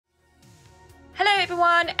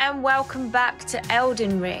everyone, and welcome back to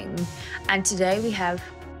Elden Ring. And today we have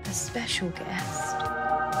a special guest.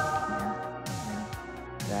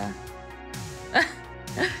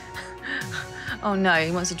 Oh no,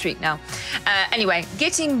 he wants a treat now. Anyway,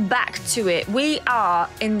 getting back to it, we are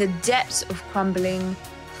in the depths of crumbling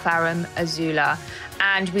Farum Azula,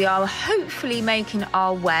 and we are hopefully making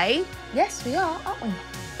our way. Yes, we are, aren't we?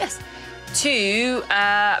 Yes. To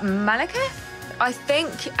Malekith, I think.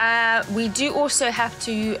 We do also have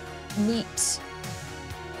to meet.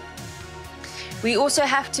 We also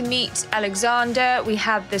have to meet Alexander. We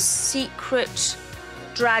have the secret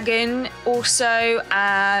dragon also.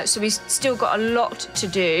 So we've still got a lot to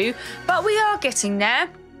do, but we are getting there.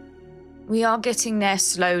 We are getting there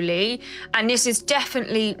slowly, and this is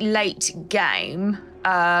definitely late game.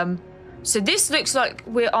 So this looks like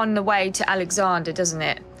we're on the way to Alexander, doesn't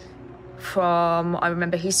it? I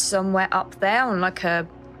remember he's somewhere up there on like a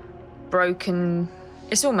broken,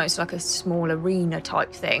 it's almost like a small arena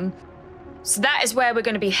type thing. So that is where we're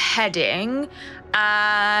going to be heading,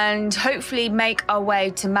 and hopefully make our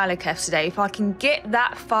way to Malekith today. If I can get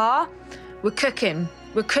that far, we're cooking.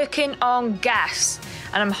 We're cooking on gas,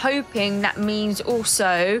 and I'm hoping that means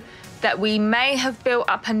also that we may have built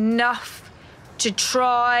up enough to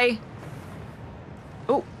try.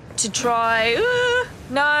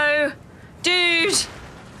 No. Dude!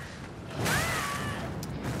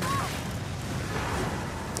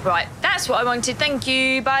 Right, that's what I wanted. Thank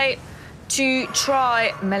you. Bye. To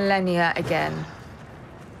try Millennia again.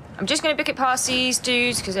 I'm just going to book it past these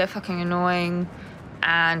dudes because they're fucking annoying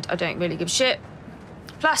and I don't really give a shit.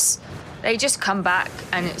 Plus, they just come back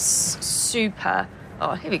and it's super...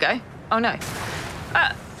 Oh, here we go. Oh, no.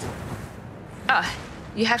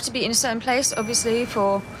 You have to be in a certain place, obviously,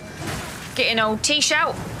 for getting old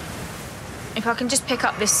T-shout. If I can just pick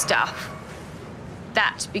up this stuff,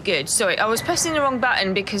 that'd be good. Sorry, I was pressing the wrong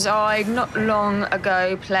button because I not long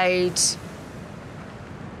ago played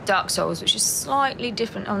Dark Souls, which is slightly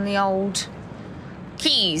different on the old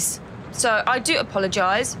keys. So I do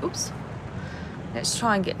apologise. Oops. Let's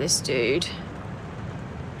try and get this dude.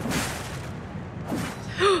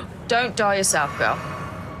 Don't die yourself, girl.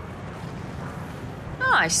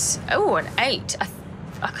 Nice. Oh, an 8.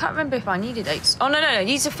 I can't remember if I needed 8. Oh, no.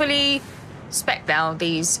 These are fully spec now,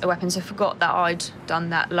 these weapons. I forgot that I'd done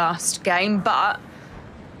that last game, but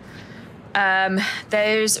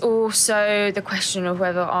there's also the question of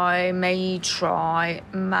whether I may try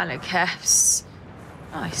Malekith's.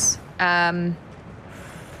 Nice. No.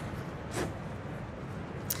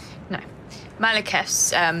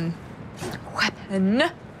 Malekith's weapon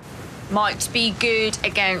might be good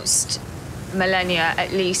against Millennia,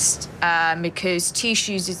 at least, because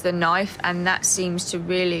Tissues is the knife, and that seems to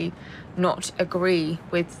really not agree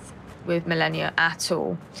with Millennia at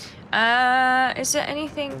all. Is there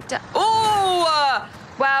anything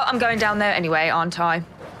well, I'm going down there anyway, aren't I?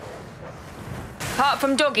 Apart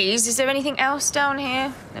from doggies, is there anything else down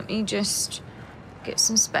here? Let me just get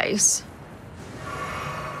some space.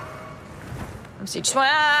 Obviously, just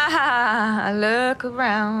want to look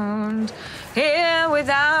around here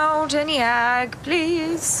without any ag,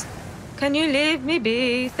 please. Can you leave me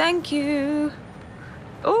be? Thank you.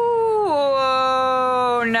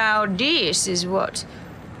 Oh, now this is what...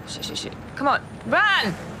 Shit. Come on,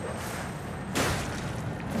 run!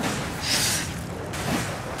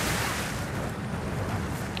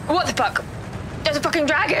 What the fuck? There's a fucking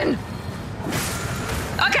dragon!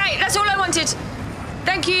 Okay, that's all I wanted.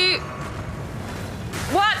 Thank you.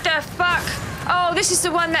 What the fuck? Oh, this is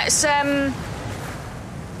the one that's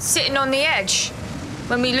sitting on the edge.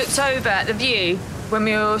 When we looked over at the view, when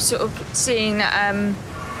we were sort of seeing that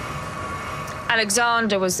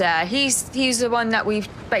Alexander was there. He's the one that we've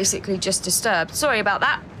basically just disturbed. Sorry about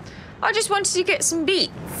that. I just wanted to get some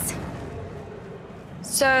beats.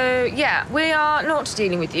 So, yeah, we are not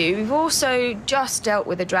dealing with you. We've also just dealt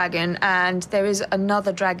with a dragon, and there is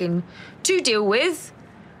another dragon to deal with.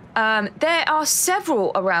 There are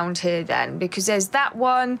several around here then, because there's that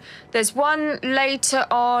one. There's one later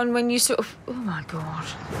on when you sort of... Oh, my God.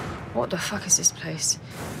 What the fuck is this place?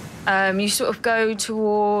 You sort of go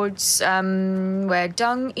towards where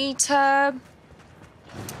Dung Eater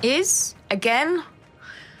is, again.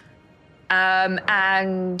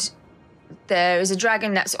 And there is a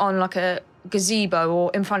dragon that's on like a gazebo,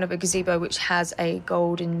 or in front of a gazebo, which has a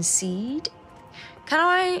golden seed.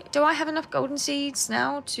 Do I have enough golden seeds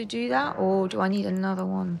now to do that, or do I need another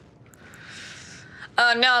one?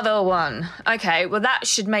 Another one. Okay, well that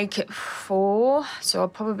should make it 4, so I'll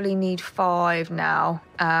probably need 5 now.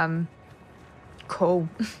 Cool.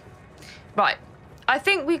 Right, I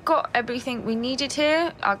think we got everything we needed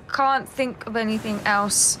here. I can't think of anything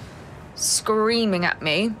else screaming at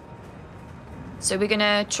me. So we're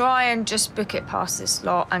gonna try and just book it past this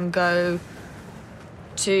lot and go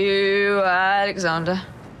to Alexander.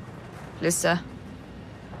 Lissa.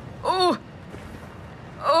 Oh!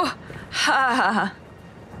 Oh! Ha ha ha.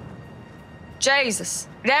 Jesus.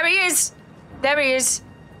 There he is! There he is.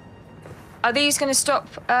 Are these gonna stop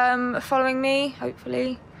following me?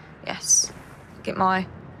 Hopefully. Yes. Get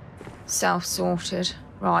myself sorted.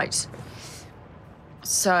 Right.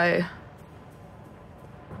 So.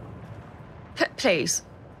 Please.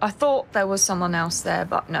 I thought there was someone else there,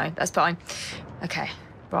 but no, that's fine. Okay,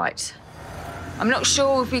 right. I'm not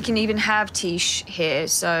sure if we can even have Tish here,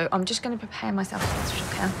 so I'm just going to prepare myself as best as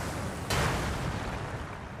I can.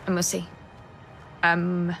 And we'll see.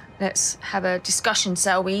 Let's have a discussion,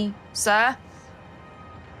 shall we, sir?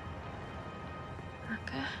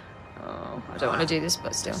 Okay. Oh, I don't want to do this,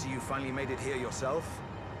 but still. I see you finally made it here yourself.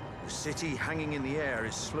 The city hanging in the air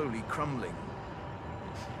is slowly crumbling.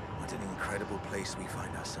 What an incredible place we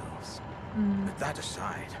find ourselves. But that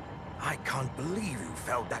aside, I can't believe you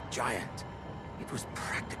felled that giant. It was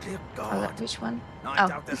practically a god. Oh, which one? I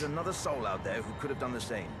doubt there's another soul out there who could have done the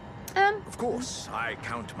same. Of course, I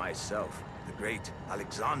count myself the great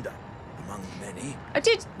Alexander among many. I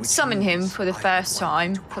did summon him for the first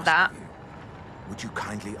time for that. Would you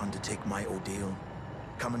kindly undertake my ordeal?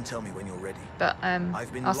 Come and tell me when you're ready. But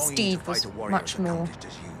I've been our longing steed to fight was a warrior much as more accomplished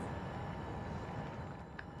as you.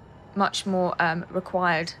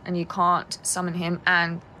 required, and you can't summon him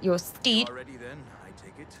and your steed. Already then, I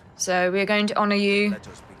take it. So we're going to honor you, Let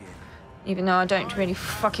us begin. even though I don't really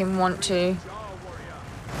fucking want to.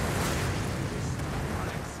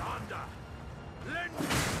 Alexander, lend me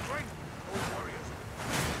strength, O warriors.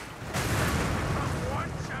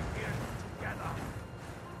 One champion together.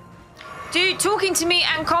 Dude, talking to me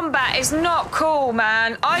and combat is not cool,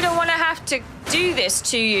 man. I don't want to have to do this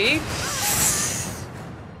to you.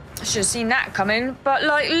 I should have seen that coming. But,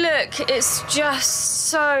 like, look, it's just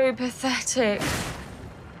so pathetic.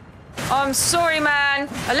 I'm sorry, man.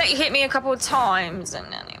 I let you hit me a couple of times. And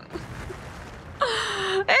then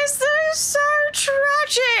it's so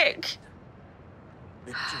tragic.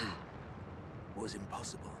 Victory was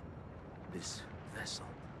impossible. This vessel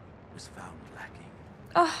was found lacking.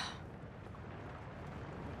 Oh.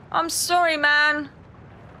 I'm sorry, man.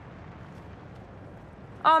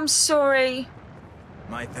 I'm sorry.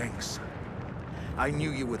 My thanks. I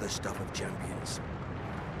knew you were the stuff of champions.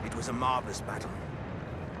 It was a marvelous battle.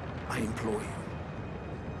 I implore you,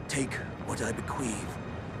 take what I bequeath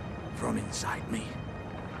from inside me.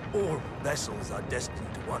 All vessels are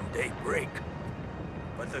destined to one day break.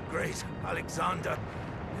 But the great Alexander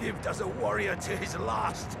lived as a warrior to his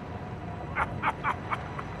last.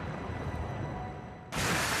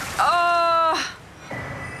 Oh!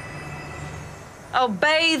 I'll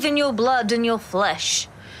bathe in your blood and your flesh.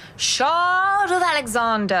 Shard of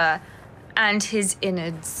Alexander and his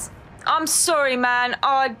innards. I'm sorry, man.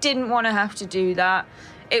 I didn't want to have to do that.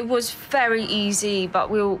 It was very easy, but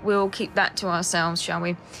we'll keep that to ourselves, shall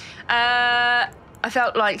we? I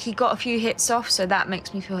felt like he got a few hits off, so that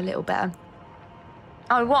makes me feel a little better.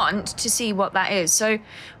 I want to see what that is. So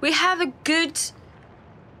we have a good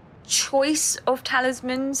choice of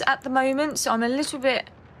talismans at the moment, so I'm a little bit...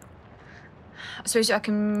 I suppose I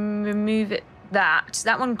can remove it.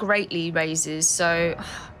 That one greatly raises, so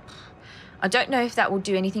I don't know if that will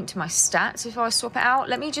do anything to my stats if I swap it out.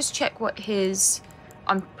 Let me just check what his...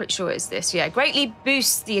 I'm pretty sure it's this. Yeah, greatly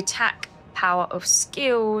boosts the attack power of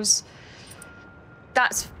skills.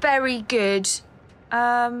 That's very good.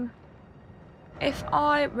 If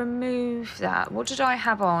I remove that, what did I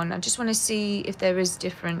have on? I just want to see if there is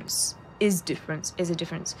difference. Is a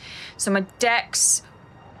difference. So my dex...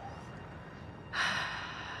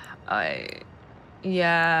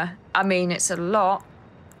 Yeah, I mean, it's a lot.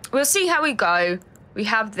 We'll see how we go. We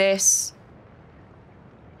have this.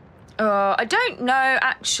 I don't know,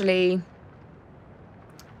 actually.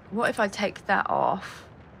 What if I take that off?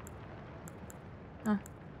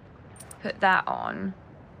 Put that on.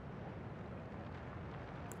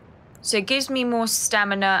 So it gives me more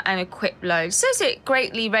stamina and equip load. It says it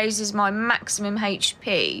greatly raises my maximum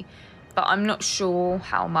HP, but I'm not sure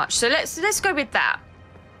how much. So let's go with that.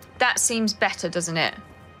 That seems better, doesn't it?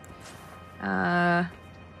 Yeah.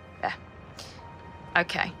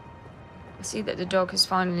 Okay. I see that the dog has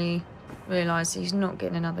finally realised he's not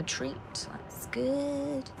getting another treat. That's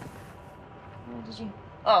good. Where did you...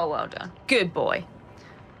 Oh, well done. Good boy.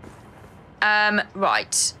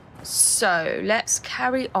 Right. So, let's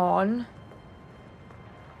carry on.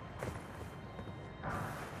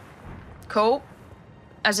 Cool.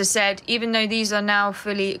 as I said, even though these are now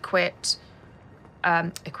fully equipped,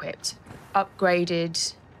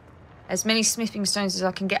 upgraded, as many smithing stones as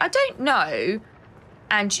I can get. I don't know,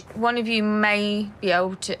 and one of you may be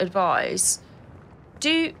able to advise.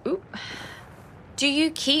 Do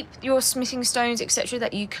you keep your smithing stones, etc.,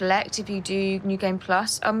 that you collect if you do New Game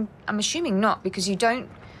Plus? I'm assuming not, because you don't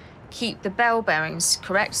keep the bell bearings,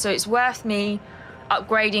 correct? So it's worth me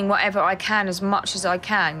upgrading whatever I can as much as I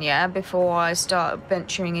can, yeah, before I start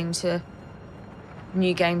venturing into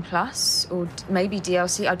New Game Plus or maybe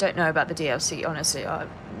DLC. I don't know about the DLC, honestly. I have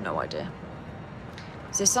no idea.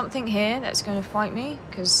 Is there something here that's going to fight me?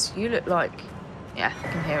 Because you look like... Yeah, I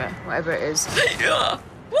can hear it. Whatever it is.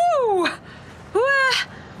 Woo!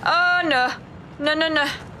 Oh, no. No, no, no.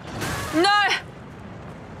 No!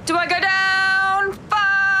 Do I go down?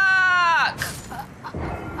 Fuck!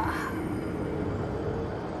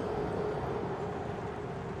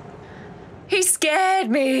 He scared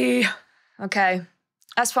me. Okay.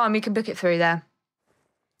 That's fine. We can book it through there.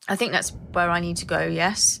 I think that's where I need to go,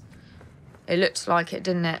 yes? It looked like it,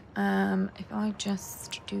 didn't it? If I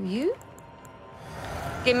just do you.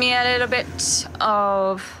 Give me a little bit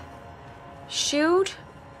of shield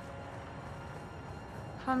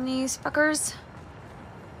from these fuckers.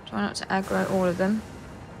 Try not to aggro all of them.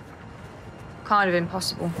 Kind of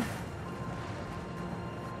impossible.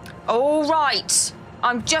 All right.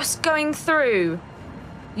 I'm just going through.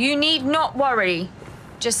 You need not worry.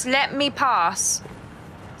 Just let me pass.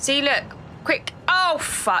 See, look. Quick. Oh,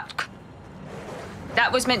 fuck.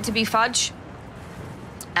 That was meant to be fudge.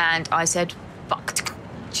 And I said fucked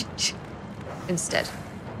instead.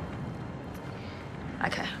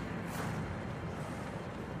 Okay.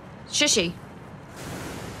 Shushy.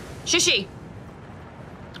 Shushy.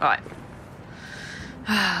 All right.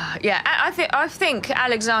 Yeah, I think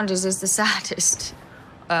Alexander's is the saddest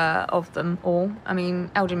of them all. I mean,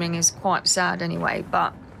 Elden Ring is quite sad anyway,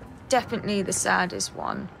 but definitely the saddest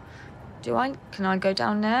one. Can I go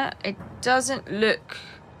down there? It doesn't look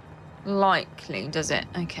likely, does it?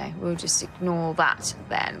 Okay, we'll just ignore that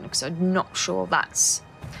then, because I'm not sure that's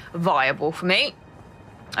viable for me.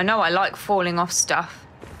 I know I like falling off stuff,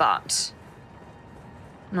 but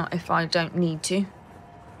not if I don't need to.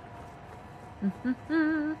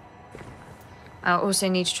 I also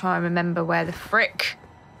need to try and remember where the frick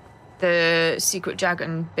the secret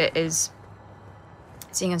dragon bit is.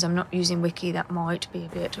 Seeing as I'm not using wiki, that might be a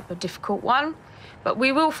bit of a difficult one, but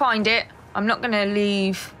we will find it. I'm not going to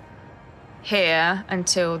leave here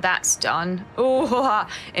until that's done. Oh,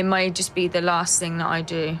 it may just be the last thing that I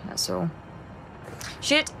do, that's all.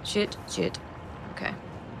 Shit, shit, shit. Okay.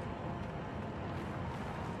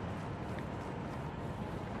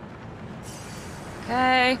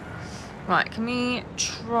 Okay. Right, can we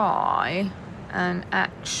try and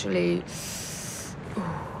actually... Ooh,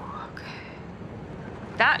 okay.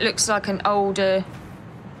 That looks like an older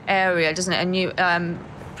area, doesn't it? A new,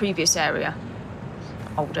 previous area.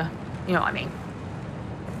 Older. You know what I mean.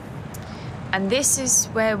 And this is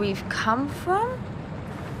where we've come from?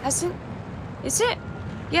 Hasn't... Is it?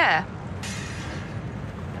 Yeah.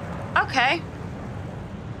 Okay.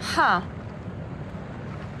 Huh.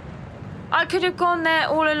 I could have gone there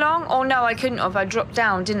all along. Oh, no, I couldn't have. I dropped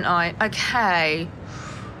down, didn't I? Okay.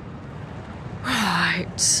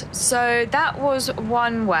 Right. So that was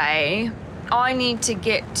one way. I need to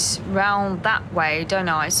get round that way, don't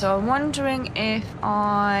I? So I'm wondering if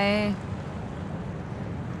I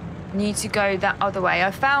need to go that other way.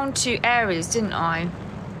 I found two areas, didn't I?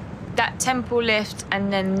 That temple lift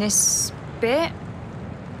and then this bit.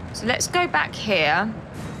 So let's go back here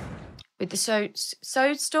with the sword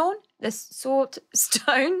stone. The sword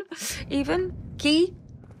stone, even. Key.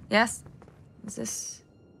 Yes. Is this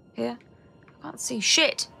here? I can't see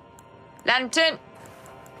shit. Lantern.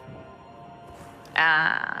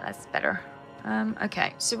 Ah, that's better.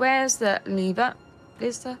 Okay, so where's the lever?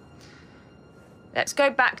 Is there? Let's go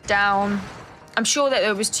back down. I'm sure that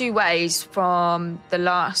there was two ways from the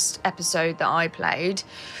last episode that I played.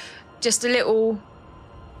 Just a little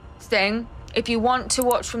thing. If you want to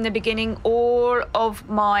watch from the beginning, all of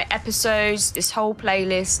my episodes, this whole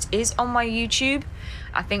playlist is on my YouTube.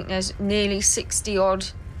 I think there's nearly 60 odd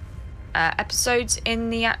episodes in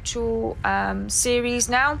the actual series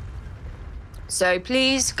now. So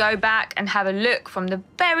please go back and have a look from the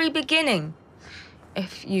very beginning.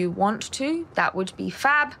 If you want to, that would be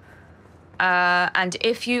fab. And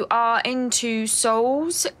if you are into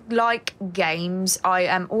Souls-like games, I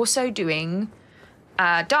am also doing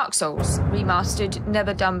Dark Souls Remastered,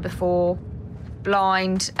 never done before,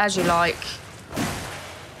 blind, as you like.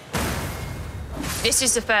 This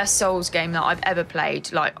is the first Souls game that I've ever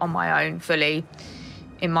played, like, on my own, fully.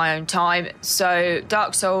 in my own time. So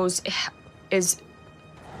Dark Souls is,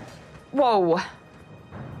 whoa,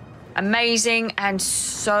 amazing and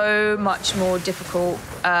so much more difficult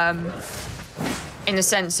in the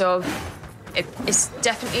sense of it's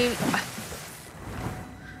definitely,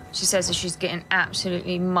 she says that she's getting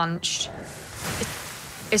absolutely munched.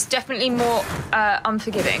 It's definitely more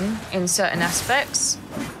unforgiving in certain aspects.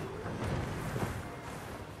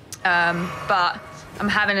 But I'm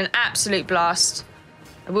having an absolute blast.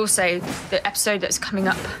 I will say the episode that's come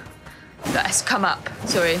up,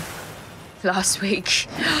 last week,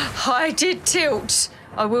 I did tilt.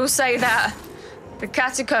 I will say that. The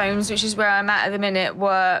catacombs, which is where I'm at the minute,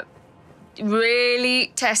 were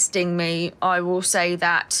really testing me. I will say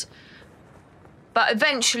that. But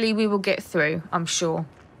eventually we will get through, I'm sure.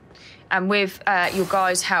 And with your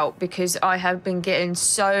guys' help, because I have been getting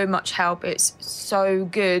so much help. It's so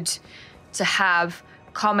good to have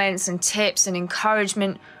comments and tips and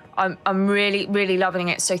encouragement. I'm really, really loving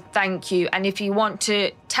it. So thank you. And if you want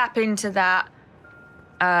to tap into that,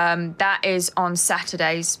 that is on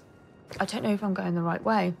Saturdays. I don't know if I'm going the right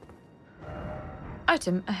way.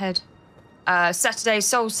 Item ahead. Saturday,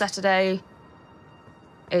 Soul Saturday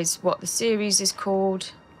is what the series is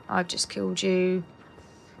called. I've just killed you.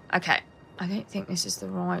 Okay, I don't think this is the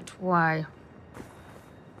right way.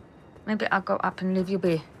 Maybe I'll go up and leave you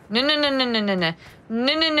be. No.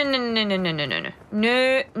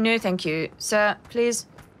 No, thank you. Sir, please,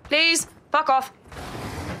 fuck off.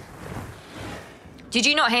 Did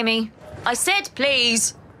you not hear me? I said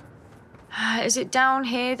please. Is it down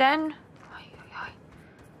here then?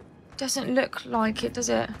 Doesn't look like it, does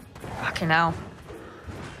it? Fucking hell.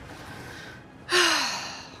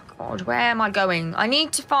 God, where am I going? I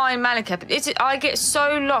need to find Malekith. I get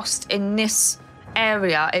so lost in this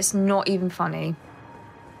area, it's not even funny.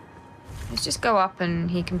 Let's just go up and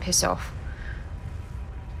he can piss off.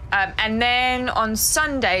 And then on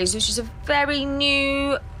Sundays, which is a very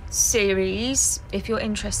new series, if you're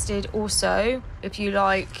interested also, if you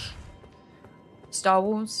like Star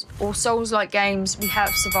Wars or Souls-like games, we have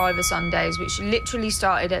Survivor Sundays, which literally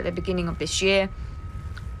started at the beginning of this year.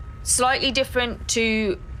 Slightly different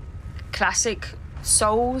to classic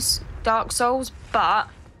Souls, Dark Souls, but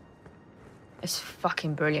it's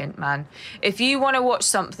fucking brilliant, man. If you want to watch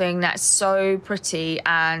something that's so pretty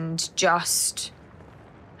and just...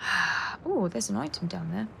 Oh, there's an item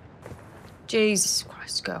down there. Jesus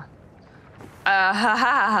Christ, girl.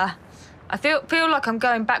 I feel like I'm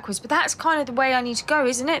going backwards, but that's kind of the way I need to go,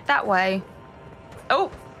 isn't it? That way.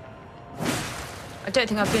 Oh. I don't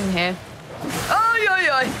think I've been here.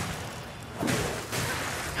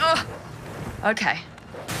 Oh. Okay.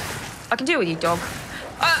 I can deal with you, dog.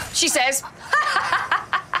 She says.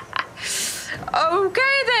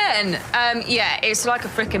 Okay then. Yeah, it's like a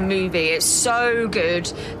freaking movie. It's so good.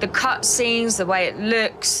 The cutscenes, the way it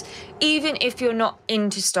looks. Even if you're not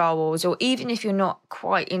into Star Wars, or even if you're not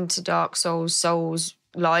quite into Dark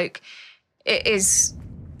Souls-like, it is...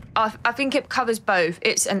 I think it covers both.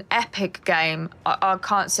 It's an epic game. I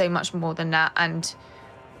can't say much more than that. And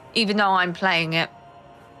even though I'm playing it,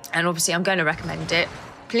 and obviously I'm going to recommend it,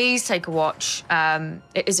 please take a watch.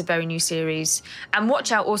 It is a very new series. And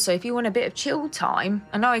watch out also if you want a bit of chill time.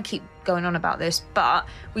 I know I keep going on about this, but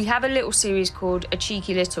we have a little series called A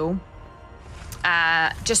Cheeky Little.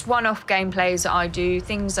 Just one-off gameplays that I do,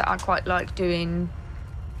 things that I quite like doing.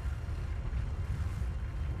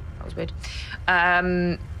 That was weird.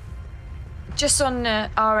 Just on the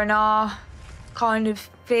R&R kind of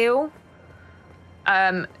feel.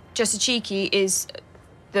 Just A Cheeky is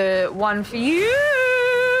the one for you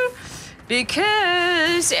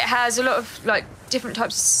because it has a lot of like different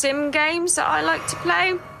types of sim games that I like to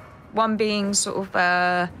play. One being sort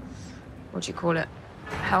of what do you call it?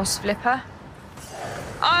 House flipper.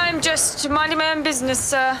 I'm just minding my own business,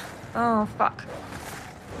 sir. Oh, fuck.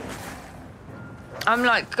 I'm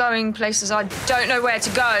like going places I don't know where to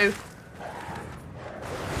go.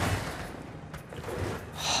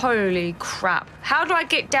 Holy crap. How do I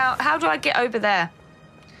get down? How do I get over there?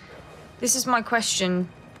 This is my question.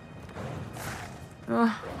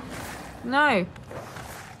 Oh, no.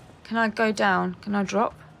 Can I go down? Can I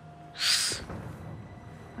drop?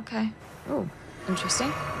 Okay. Oh,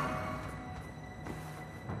 interesting.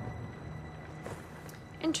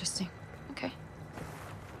 Interesting. Okay.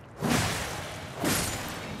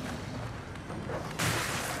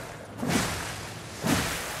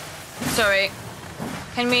 Sorry.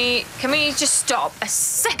 Can we just stop a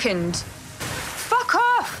second? Fuck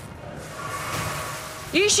off!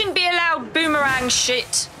 You shouldn't be allowed boomerang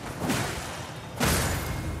shit.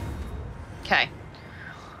 Okay.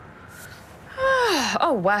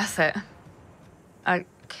 Oh, worth it.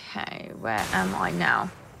 Okay, where am I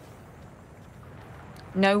now?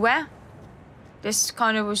 Nowhere? This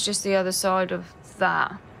kind of was just the other side of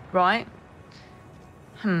that, right?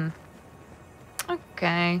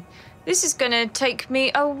 Okay. This is gonna take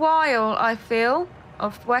me a while, I feel,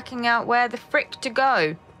 of working out where the frick to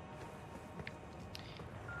go.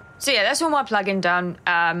 So yeah, that's all my plugging done.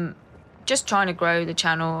 Just trying to grow the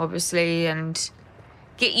channel, obviously, and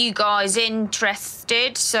get you guys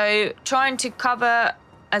interested. So trying to cover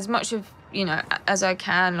as much of, you know, as I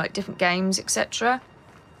can, like different games, etc.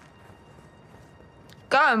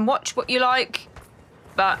 Go and watch what you like,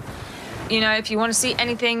 but, you know, if you want to see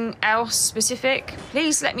anything else specific,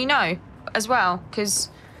 please let me know as well, because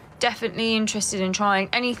definitely interested in trying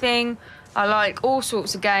anything. I like all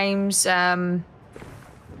sorts of games,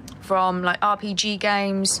 from like RPG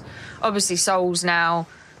games, obviously Souls now.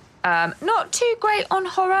 Not too great on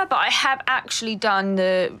horror, but I have actually done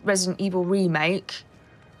the Resident Evil remake.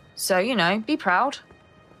 So, you know, be proud.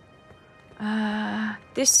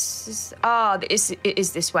 This is... it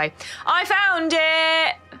is this way. I found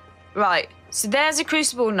it! Right, so there's a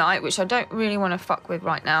Crucible Knight, which I don't really want to fuck with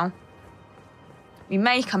right now. We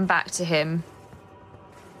may come back to him.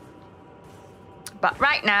 But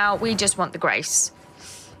right now, we just want the Grace.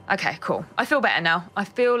 Okay, cool. I feel better now. I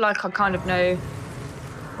feel like I kind of know...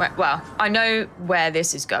 Well, I know where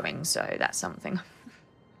this is going, so that's something.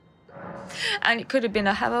 And it could have been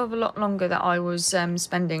a hell of a lot longer that I was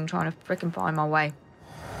spending trying to frickin' find my way.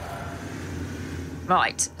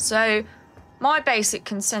 Right, so my basic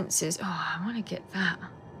consensus... Oh, I want to get that.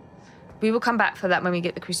 We will come back for that when we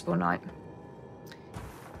get the Crucible Knight.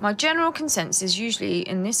 My general consensus usually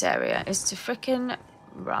in this area is to frickin'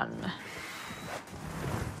 run.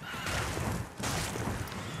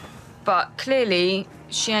 But clearly,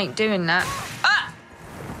 she ain't doing that. Ah!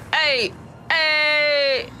 Hey!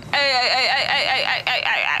 Hey! Hey, hey, hey, hey, hey, hey, hey,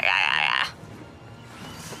 hey, hey, hey, hey.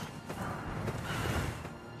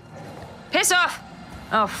 Piss off!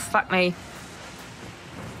 Oh, fuck me.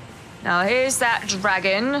 Now, here's that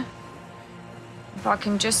dragon. If I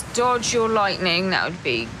can just dodge your lightning, that would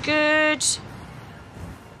be good.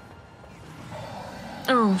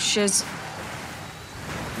 Oh, shiz.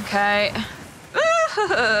 Okay.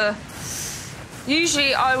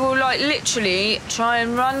 Usually I will, like, literally try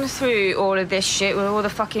and run through all of this shit with all the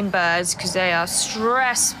fucking birds because they are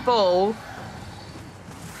stressful.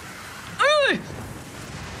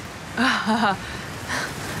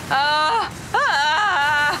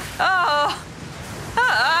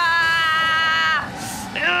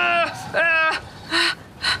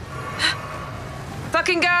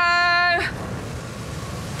 Fucking go!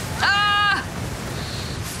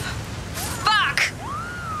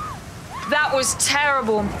 That was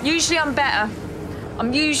terrible. Usually I'm better.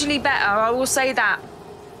 I'm usually better, I will say that.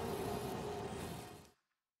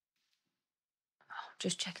 Oh,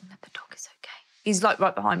 just checking that the dog is okay. He's like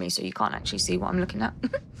right behind me, so you can't actually see what I'm looking at.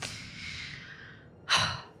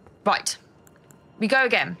 Right. We go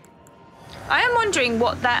again. I am wondering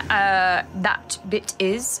what that that bit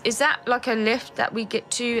is. Is that like a lift that we get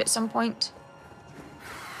to at some point?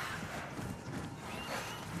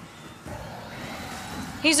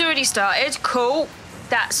 He's already started. Cool.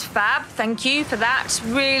 That's fab. Thank you for that.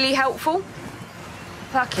 Really helpful.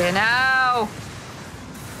 Fucking hell.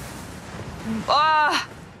 Ah!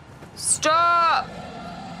 Stop!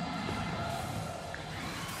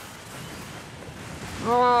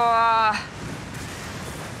 Oh.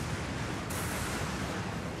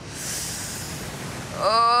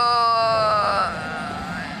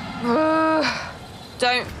 Oh.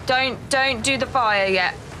 Don't do the fire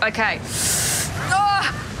yet. Okay. Oh,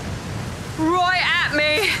 right at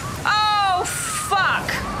me. Oh, fuck.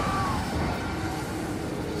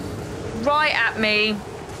 Right at me.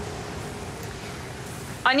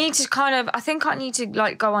 I need to kind of... I think I need to,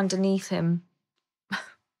 like, go underneath him.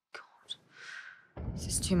 God. This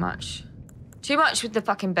is too much. Too much with the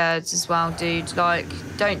fucking birds as well, dude. Like,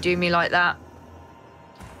 don't do me like that.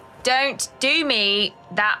 Don't do me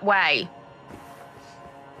that way.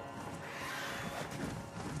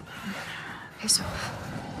 Piss off.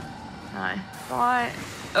 No. Right.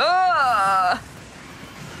 Ugh!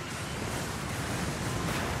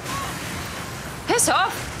 Piss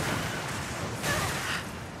off!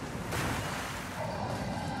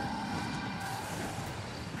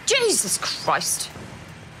 Jesus Christ.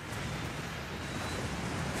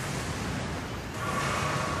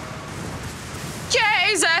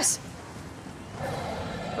 Jesus!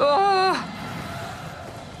 Oh!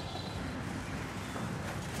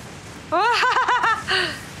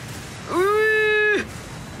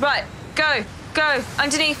 Right, go,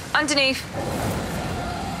 underneath.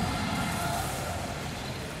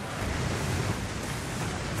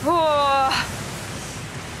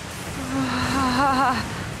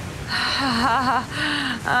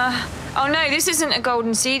 Oh no, this isn't a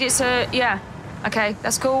golden seed. It's a... Yeah. Okay,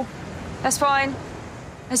 that's cool. That's fine.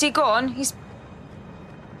 Has he gone? He's...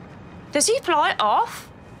 Does he fly off?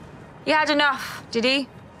 He had enough, did he?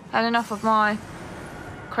 Had enough of my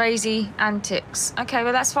crazy antics. Okay,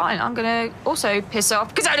 well, that's fine. I'm going to also piss off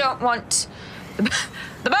because I don't want the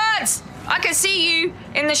birds. I can see you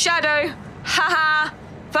in the shadow. Haha.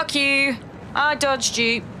 Fuck you. I dodged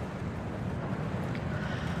you.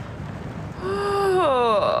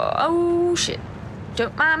 Oh, shit.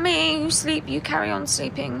 Don't mind me. You sleep. You carry on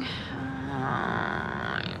sleeping.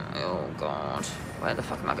 Oh, God. Where the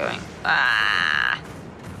fuck am I going? Ah.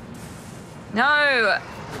 No.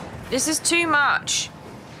 This is too much.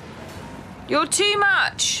 You're too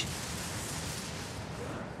much.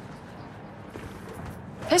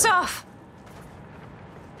 Piss off.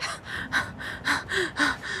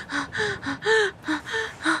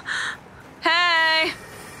 Hey.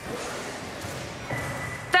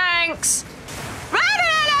 Thanks.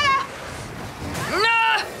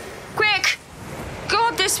 No. Quick.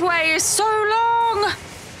 God, this way is so long.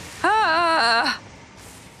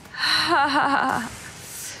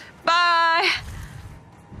 Bye.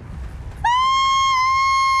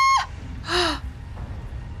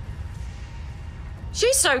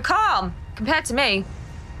 She's so calm compared to me.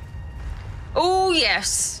 Oh,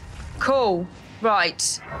 yes. Cool.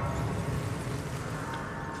 Right.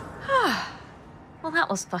 Well, that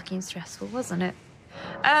was fucking stressful, wasn't it?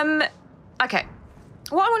 Okay.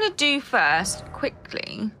 What I want to do first,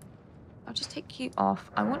 quickly, I'll just take you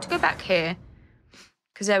off. I want to go back here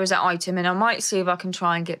because there was that item, and I might see if I can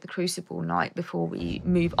try and get the Crucible Knight before we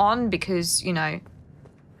move on because, you know,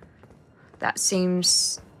 that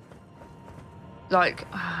seems like...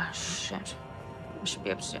 Oh, shit. I should be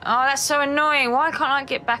able to do... Oh, that's so annoying. Why can't I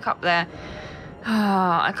get back up there?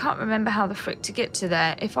 I can't remember how the frick to get to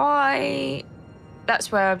there. If I...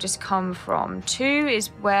 That's where I've just come from. 2 is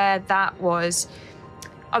where that was.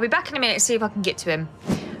 I'll be back in a minute to see if I can get to him.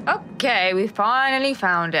 Okay, we finally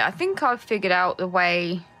found it. I think I've figured out the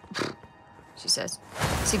way, she says,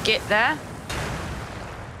 to get there.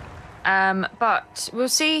 But we'll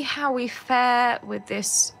see how we fare with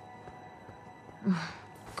this.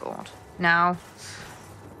 God. Now.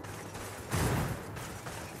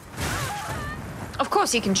 Of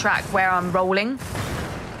course he can track where I'm rolling.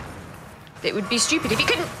 It would be stupid if he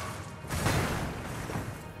couldn't.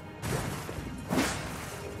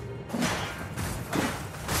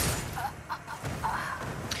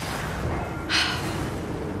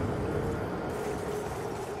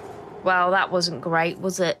 Well, that wasn't great,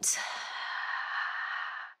 was it?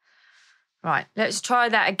 Right, let's try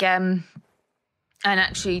that again and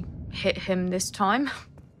actually hit him this time.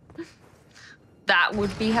 That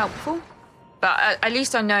would be helpful. But at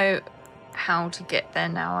least I know how to get there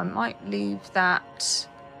now. I might leave that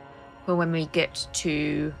for when we get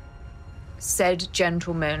to said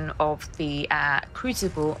gentleman of the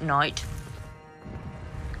Crucible Knight.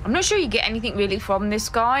 I'm not sure you get anything really from this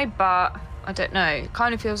guy, but I don't know. It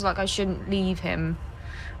kind of feels like I shouldn't leave him,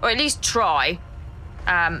 or at least try.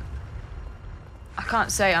 I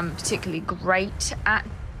can't say I'm particularly great at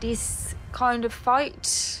this kind of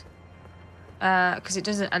fight, because it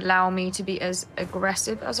doesn't allow me to be as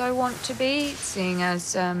aggressive as I want to be, seeing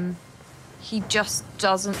as he just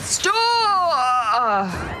doesn't stop.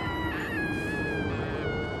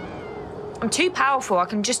 I'm too powerful. I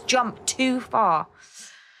can just jump too far.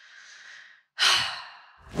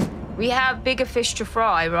 We have bigger fish to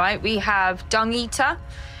fry, right? We have Dung Eater.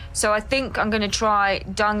 So I think I'm going to try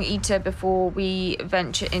Dung Eater before we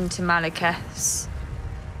venture into Malekith's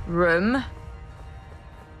room,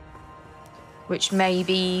 which may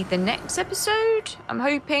be the next episode, I'm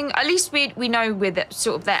hoping. At least we know we're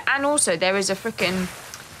sort of there. And also, there is a freaking...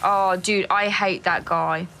 Oh, dude, I hate that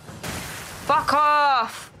guy. Fuck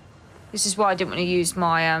off! This is why I didn't want to use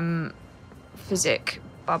my physic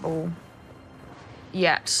bubble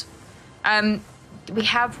yet. We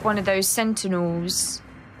have one of those sentinels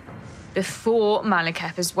before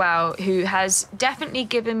Malekith as well, who has definitely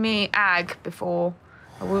given me ag before.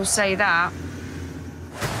 I will say that.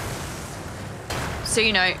 So,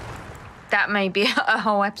 you know, that may be a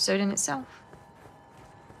whole episode in itself.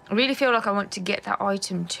 I really feel like I want to get that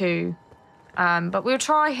item too. But we'll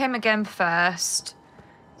try him again first.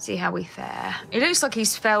 See how we fare. It looks like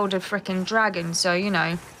he's felled a frickin' dragon, so, you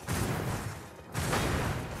know.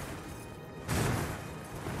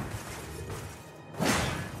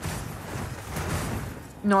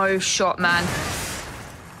 No shot, man.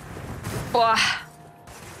 Oh.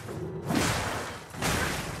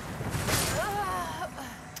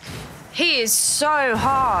 He is so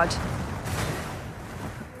hard.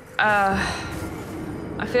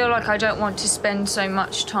 I feel like I don't want to spend so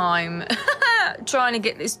much time trying to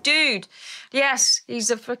get this dude. Yes,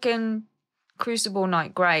 he's a freaking Crucible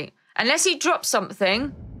Knight. Great. Unless he drops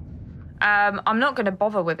something, I'm not going to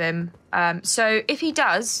bother with him. So if he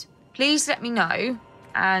does, please let me know.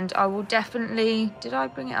 And I will definitely... Did I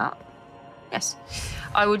bring it up? Yes.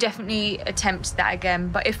 I will definitely attempt that again.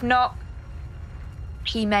 But if not,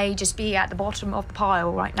 he may just be at the bottom of the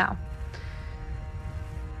pile right now.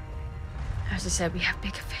 As I said, we have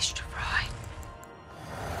bigger fish to fry.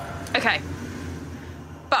 Okay.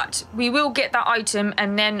 But we will get that item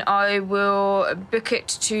and then I will book it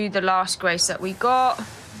to the last grace that we got.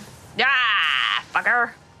 Ah,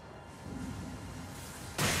 fucker.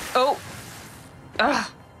 Oh.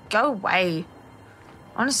 Ugh, go away.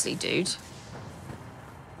 Honestly, dude.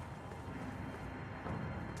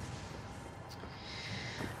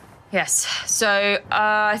 Yes, so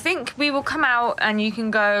I think we will come out and you can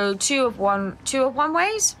go two of one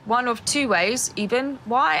ways? One of two ways, even.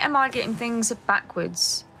 Why am I getting things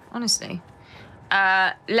backwards? Honestly.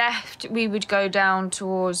 Left, we would go down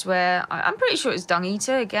towards where... I'm pretty sure it's Dung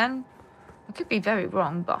Eater again. I could be very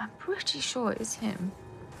wrong, but I'm pretty sure it is him.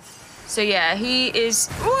 So yeah, he is...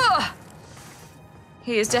 Whoa!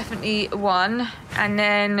 He is definitely one. And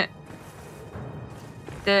then...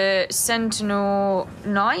 the Sentinel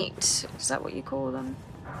Knight, is that what you call them?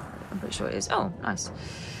 I'm pretty sure it is. Oh, nice.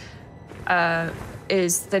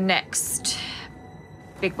 Is the next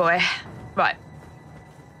big boy. Right.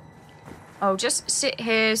 I'll just sit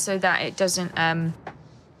here so that it doesn't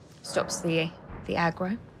stops the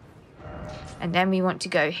aggro. And then we want to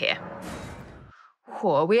go here.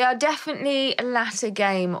 Whoa, we are definitely a latter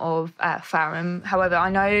game of Farum. However, I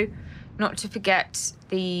know not to forget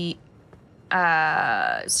the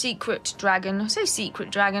secret dragon. I say secret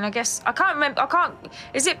dragon, I guess. I can't remember.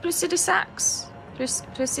 Is it Placidusax?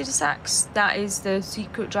 Placidusax? That is the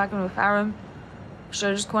secret dragon of Farum.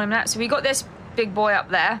 Should I just call him that? So we got this big boy up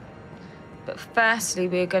there. But firstly,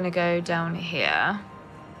 we're going to go down here.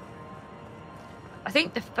 I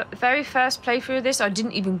think the very first playthrough of this, I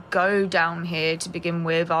didn't even go down here to begin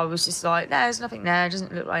with. I was just like, there's nothing there. It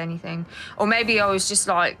doesn't look like anything. Or maybe I was just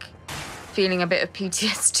like... feeling a bit of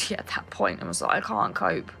PTSD at that point and was like, I can't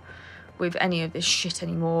cope with any of this shit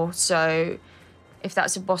anymore. So if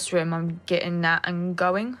that's a boss room, I'm getting that and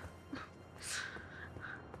going.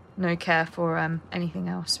 No care for anything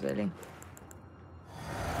else, really.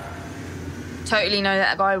 Totally know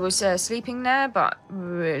that guy was sleeping there, but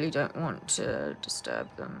really don't want to disturb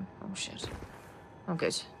them. Oh, shit. Oh,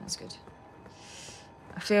 good. That's good.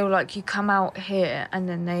 I feel like you come out here and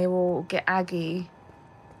then they all get aggy.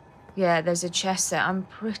 Yeah, there's a chest there. I'm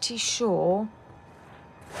pretty sure.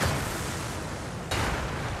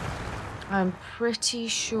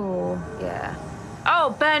 Yeah.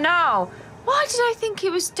 Oh, Bernal! Why did I think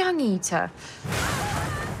it was Dung Eater?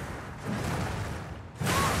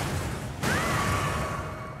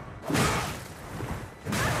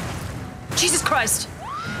 Jesus Christ!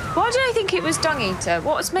 Why did I think it was Dung Eater?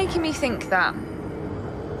 What's making me think that?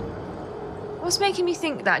 What's making me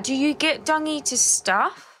think that? Do you get Dung Eater's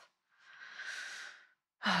stuff?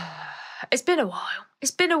 It's been a while.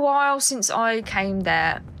 It's been a while since I came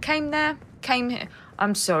there. Came here.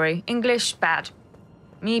 I'm sorry. English, bad.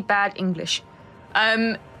 Me, bad English.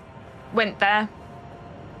 Went there.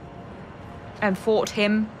 And fought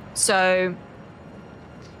him. So,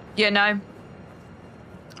 you know.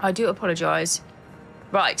 I do apologise.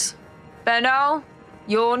 Right. Bernal,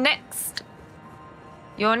 you're next.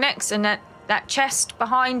 You're next. And that chest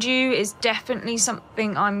behind you is definitely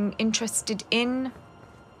something I'm interested in.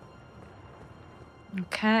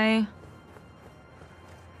 Okay.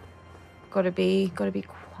 Gotta be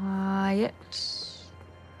quiet.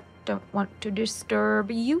 Don't want to disturb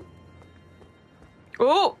you.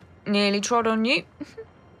 Oh, nearly trod on you.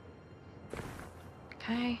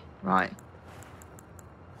 Okay, right.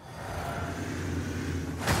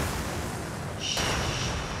 Shh.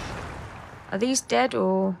 Are these dead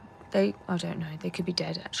or they? I don't know. They could be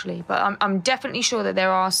dead actually, but I'm definitely sure that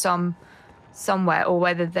there are some. Somewhere, or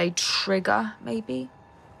whether they trigger, maybe.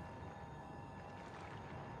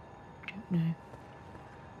 Don't know.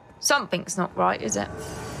 Something's not right, is it?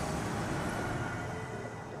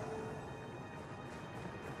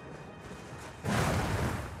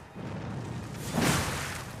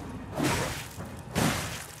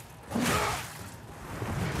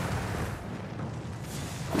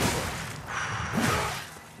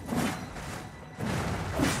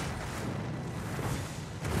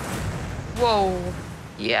 Whoa.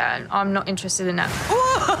 Yeah, I'm not interested in that.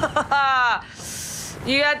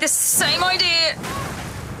 You had the same idea.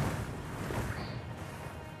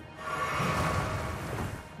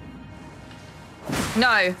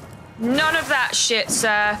 No. None of that shit,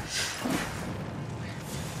 sir.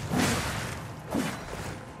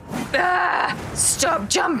 Ah, stop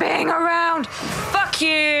jumping around. Fuck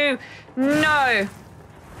you. No.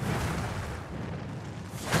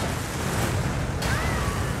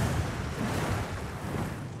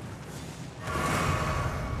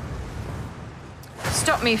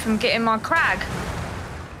 Stop me from getting my crag.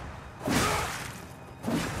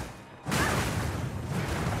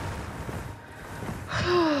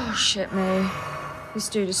 Oh, shit me. This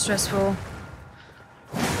dude is stressful.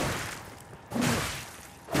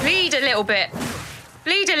 Bleed a little bit.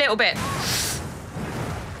 Bleed a little bit.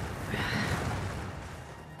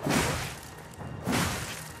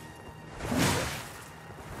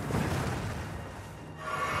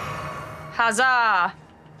 Huzzah.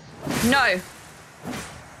 No.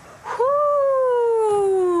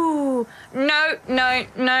 Whoo. No, no,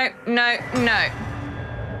 no, no, no.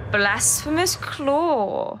 Blasphemous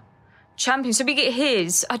Claw. Champion. So we get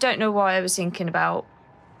his. I don't know why I was thinking about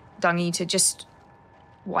Dung Eater. Just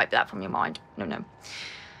wipe that from your mind. No, no.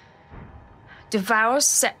 Devourer's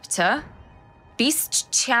Scepter.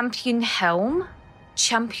 Beast Champion Helm.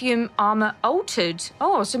 Champion Armor Altered.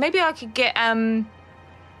 Oh, so maybe I could get, do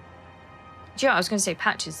you know, I was going to say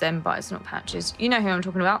patches then, but it's not patches. You know who I'm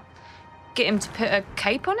talking about. Get him to put a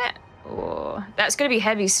cape on it. Oh, that's going to be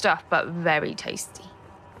heavy stuff, but very tasty.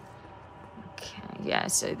 Okay, yeah,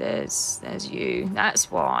 so there's you. That's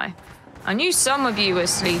why. I knew some of you were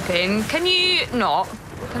sleeping. Can you not?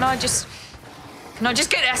 Can I just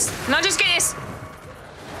get this? Can I just get this?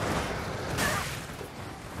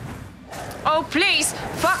 Oh, please,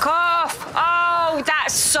 fuck off. Oh,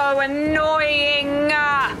 that's so annoying.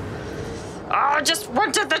 Oh, I just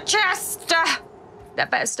wanted the chest. That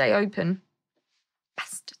better stay open.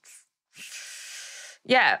 Bastards.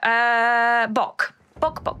 Yeah, Bok.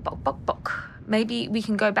 Bok. Maybe we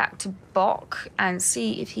can go back to Bok and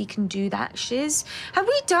see if he can do that shiz. Have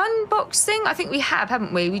we done Bok's thing? I think we have,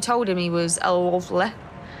 haven't we? We told him he was lovely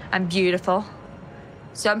and beautiful.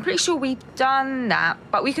 So I'm pretty sure we've done that,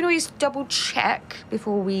 but we can always double check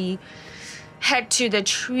before we head to the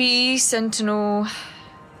Tree Sentinel.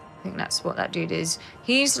 I think that's what that dude is.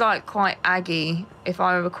 He's like quite aggy. If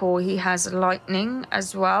I recall, he has lightning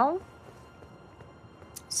as well.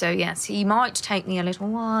 So yes, he might take me a little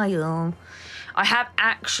while. I have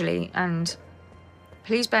actually, and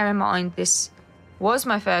please bear in mind, this was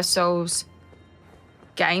my first Souls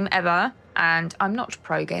game ever, and I'm not a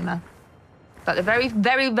pro gamer. But the very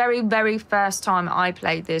first time I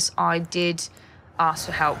played this, I did ask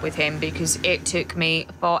for help with him because it took me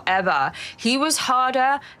forever. He was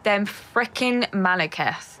harder than frickin'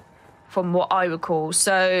 Malekith, from what I recall.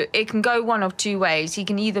 So it can go one of two ways. He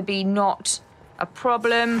can either be not a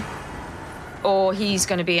problem, or he's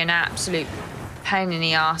going to be an absolute pain in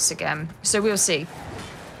the ass again. So we'll see.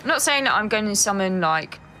 I'm not saying that I'm going to summon,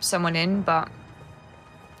 like, someone in, but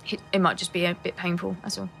it might just be a bit painful,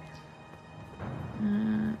 that's all.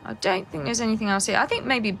 I don't think there's anything else here. I think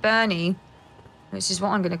maybe Bernie, which is what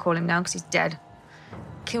I'm going to call him now because he's dead,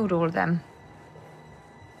 killed all of them.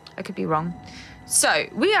 I could be wrong. So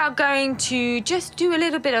we are going to just do a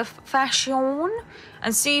little bit of fashion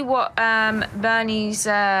and see what Bernie's,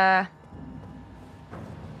 you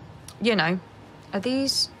know, are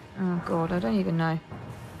these? Oh God, I don't even know.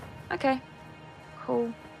 Okay,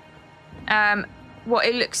 cool. What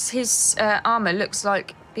it looks, his armor looks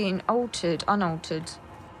like being altered, unaltered.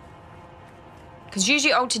 Because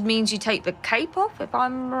usually altered means you take the cape off, if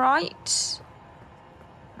I'm right.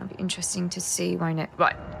 That'll be interesting to see, won't it?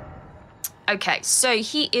 Right. Okay, so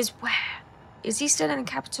he is where? Is he still in the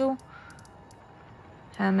capital?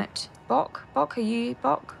 Hermit. Bok? Bok, are you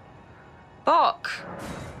Bok? Bok!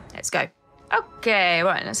 Let's go. Okay,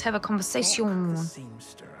 right, let's have a conversation. Bok the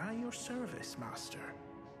seamster, at your service, master.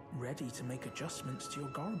 Ready to make adjustments to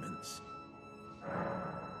your garments.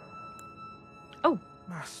 Oh.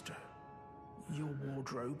 Master, your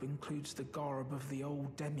wardrobe includes the garb of the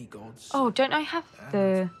old demigods. Oh, don't I have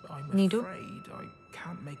the needle? I'm afraid I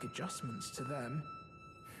can't make adjustments to them.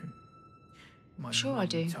 My sure mum I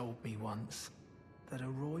do. told me once that a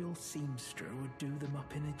royal seamster would do them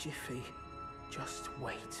up in a jiffy. Just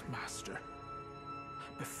wait, master.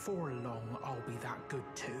 Before long, I'll be that good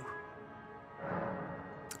too.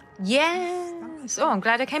 Yes. Oh, I'm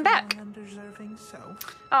glad I came back. Undeserving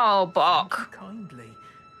self. Oh, Bok. Kindly.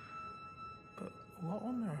 But what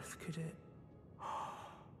on earth could it?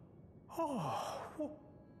 Oh, what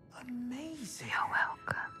amazing! You're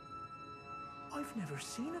welcome. I've never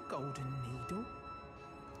seen a golden needle.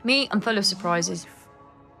 Me, I'm full of surprises.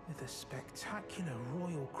 With a spectacular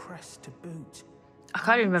royal crest to boot. I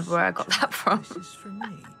can't even remember where I got that from. This is for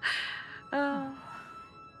me. Oh.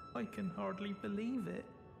 I can hardly believe it.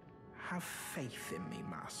 Have faith in me,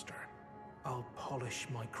 Master. I'll polish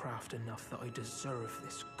my craft enough that I deserve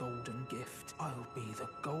this golden gift. I'll be the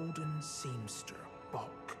golden seamster,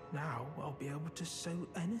 Bok. Now I'll be able to sew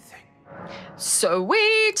anything.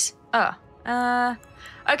 Sweet!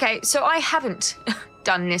 Okay, so I haven't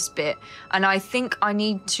done this bit, and I think I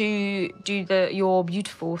need to do your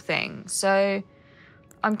beautiful thing. So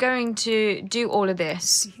I'm going to do all of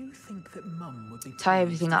this. Do you think that Mum would be tie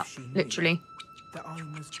everything up, if she knew literally. that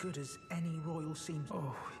I'm as good as any royal seamster?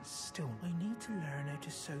 Oh, it's still. I need to learn how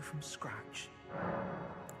to sew from scratch.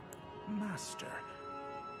 Master,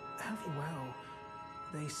 have you? Well,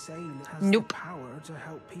 they say it has the power to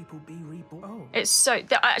help people be reborn. Oh, it's so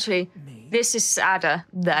actually me? This is sadder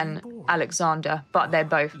than Reborn? Alexander, but they're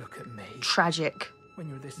both Look at me. tragic. When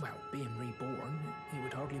you're this being reborn, it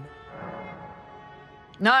would hardly.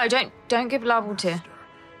 No, don't give love to. Master,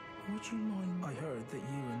 would you mind? I heard that you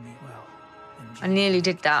and the I nearly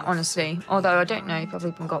did that, honestly. Although I don't know if I've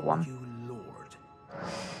even got one.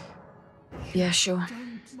 Yeah, sure.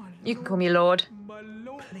 You can call me Lord.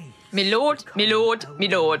 Me Lord, me Lord, me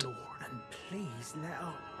Lord.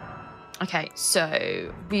 Okay,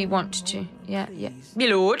 so we want to... Yeah. Me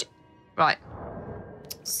Lord. Right.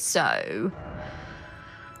 So...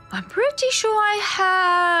 I'm pretty sure I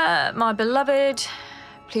have... My beloved...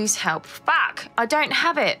 Please help. Fuck! I don't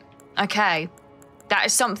have it. Okay. That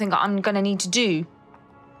is something I'm going to need to do.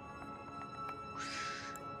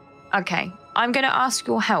 Okay. I'm going to ask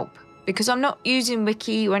your help. Because I'm not using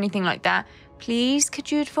Wiki or anything like that. Please, could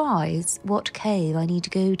you advise what cave I need to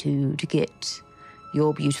go to get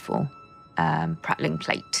your beautiful prattling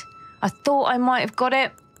plate? I thought I might have got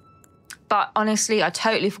it. But honestly, I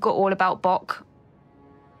totally forgot all about Bok.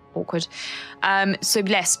 Awkward. So,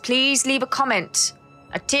 bless, please leave a comment,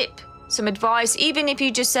 a tip, some advice. Even if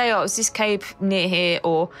you just say, oh, it's this cave near here,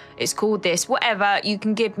 or it's called this, whatever you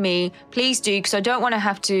can give me, please do, because I don't want to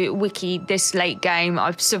have to wiki this late game.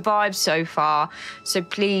 I've survived so far. So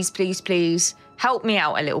please, please, please help me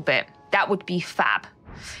out a little bit. That would be fab.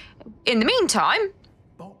 In the meantime,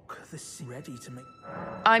 ready to make...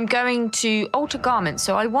 I'm going to alter garments.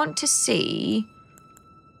 So I want to see...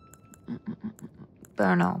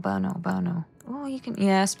 Burno. Oh, you can...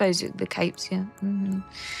 Yeah, I suppose the capes, yeah.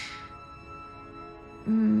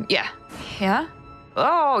 Yeah.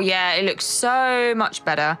 Oh, yeah, it looks so much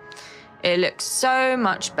better. It looks so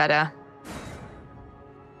much better.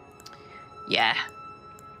 Yeah.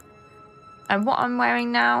 And what I'm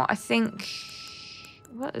wearing now, I think...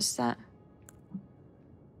 What is that?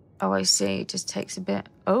 Oh, I see. It just takes a bit...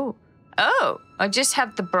 Oh, I just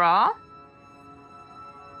have the bra.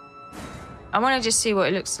 I want to just see what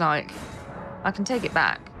it looks like. I can take it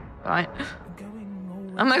back, right?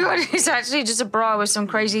 Oh my god, it's actually just a bra with some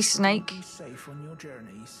crazy snake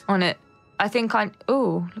on it. I think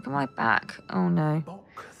oh, look at my back. Oh no.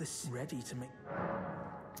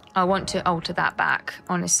 I want to alter that back,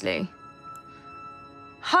 honestly.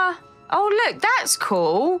 Huh? Oh look, that's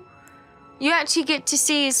cool. You actually get to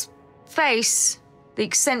see his face, the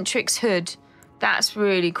eccentric's hood. That's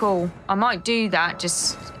really cool. I might do that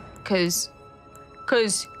just cause. Where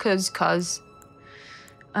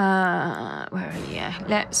are you?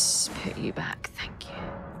 Let's put you back. Thank you.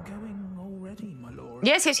 Going already, my lord.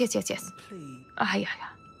 Yes. Oh, yeah.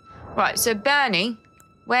 Right, so Bernie,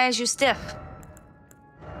 where's your stuff?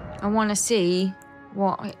 I want to see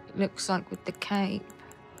what it looks like with the cape.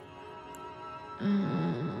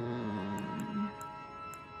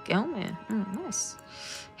 Girlgamer. Nice.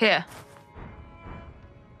 Here.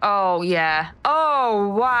 Oh, yeah. Oh,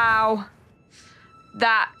 wow.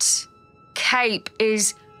 That cape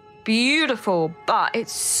is beautiful, but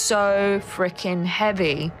it's so freaking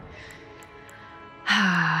heavy.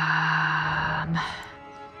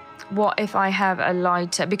 What if I have a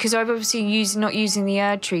lighter? Because I've obviously not using the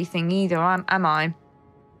Erd tree thing either, am I?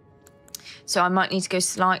 So I might need to go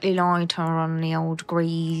slightly lighter on the old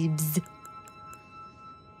greaves.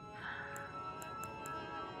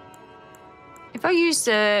 If I use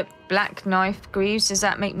the black knife greaves, does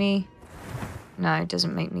that make me... No, it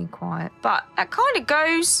doesn't make me quiet. But that kind of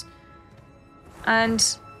goes. And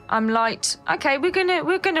I'm light. Okay, we're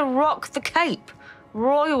gonna rock the cape.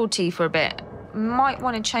 Royalty for a bit. Might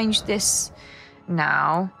want to change this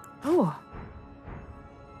now. Oh.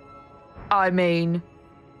 I mean,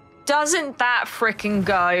 doesn't that frickin'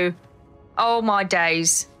 go? Oh my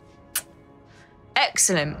days.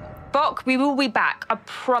 Excellent. Bok, we will be back. I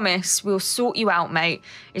promise we'll sort you out, mate.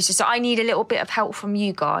 It's just I need a little bit of help from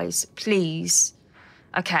you guys, please.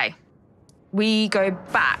 Okay. We go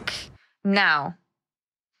back now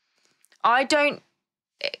I don't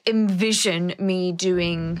envision me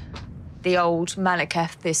doing the old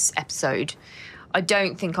Malekith this episode. I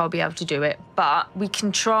don't think I'll be able to do it, but we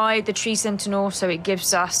can try the Tree Sentinel so it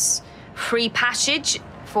gives us free passage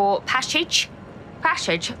for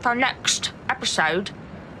next episode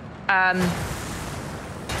to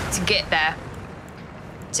get there.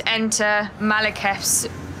 To enter Malekith's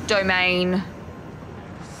domain.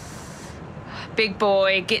 Big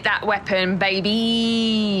boy, get that weapon,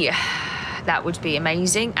 baby. That would be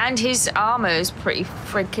amazing. And his armor is pretty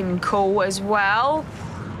freaking cool as well.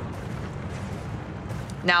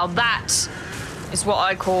 Now that is what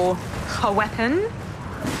I call a weapon.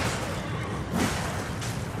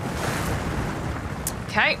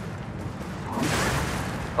 Okay.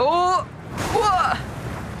 Oh! Whoa!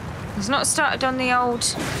 He's not started on the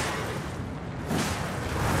old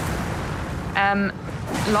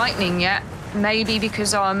lightning yet. Maybe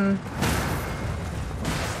because I'm...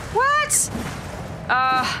 What?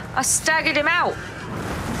 I staggered him out.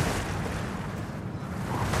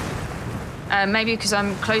 Maybe because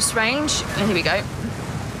I'm close range. And here we go.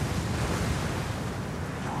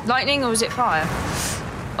 Lightning or was it fire?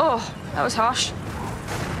 Oh, that was harsh.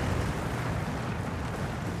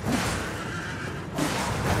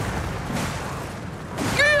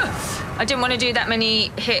 I didn't want to do that many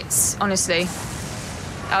hits, honestly.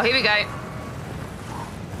 Oh, here we go.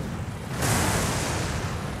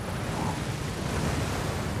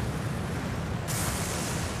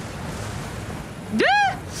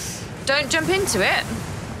 Don't jump into it.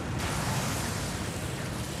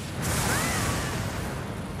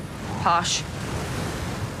 Harsh.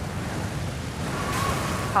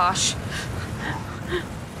 Harsh.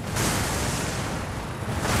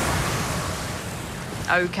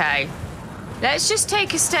 Okay. Let's just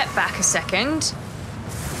take a step back a second.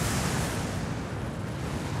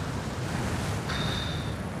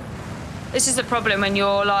 This is the problem when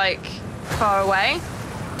you're, like, far away.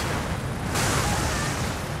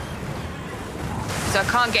 So I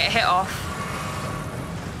can't get a hit off.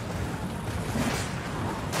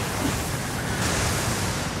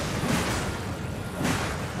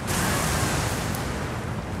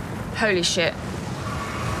 Holy shit.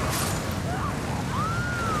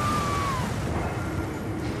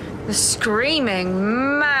 The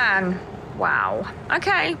screaming, man. Wow.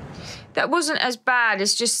 Okay. That wasn't as bad.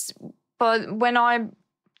 It's just, but when I've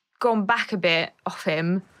gone back a bit off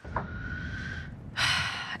him,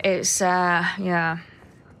 it's, yeah,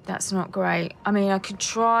 that's not great. I mean, I could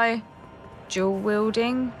try dual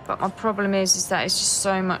wielding, but my problem is that it's just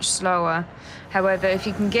so much slower. However, if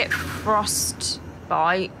you can get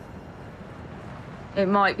frostbite, it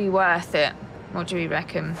might be worth it. What do we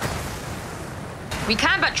reckon? We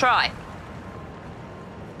can but try.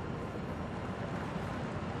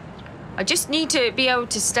 I just need to be able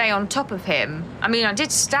to stay on top of him. I mean, I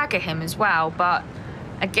did stagger him as well, but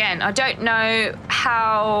again, I don't know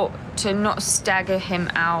how to not stagger him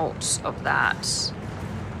out of that.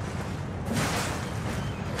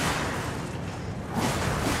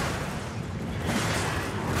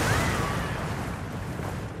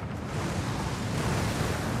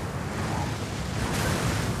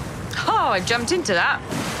 Oh, I jumped into that.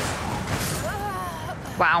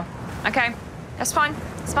 Wow. Okay. That's fine.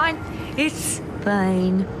 It's fine. It's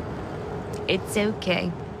fine. It's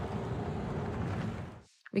okay.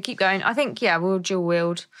 We keep going. I think, yeah, we'll dual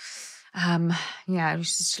wield. Yeah, it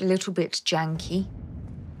was just a little bit janky.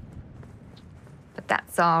 But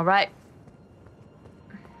that's all right.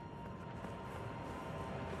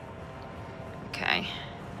 Okay.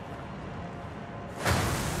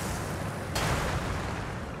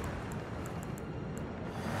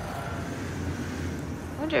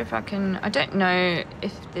 I wonder if I can... I don't know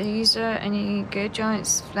if these are any good.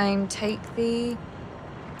 Giant's Flame, take the...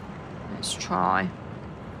 Let's try.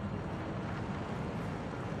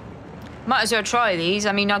 Might as well try these.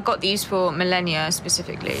 I mean, I got these for Millennia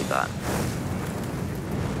specifically, but...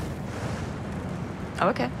 Oh,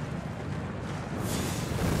 okay.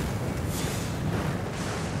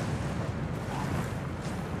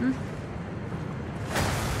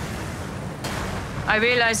 I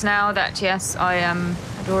realise now that, yes, I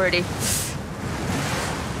had already...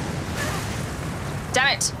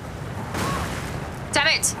 Damn it! Damn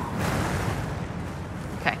it!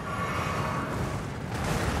 Okay.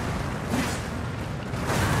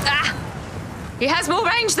 Ah! He has more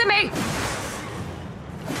range than me!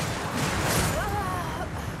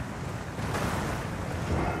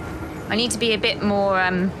 I need to be a bit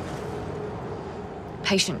more,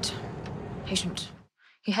 patient. Patient.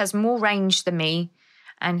 He has more range than me,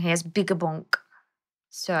 and he has bigger bonk.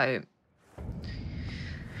 So,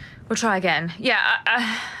 we'll try again. Yeah,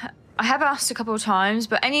 I have asked a couple of times,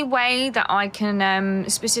 but any way that I can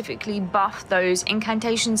specifically buff those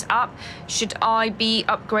incantations up? Should I be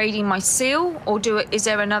upgrading my seal, or is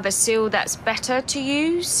there another seal that's better to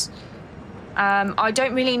use? I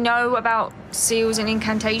don't really know about seals and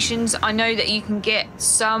incantations. I know that you can get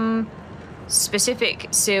some specific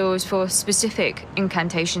seals for specific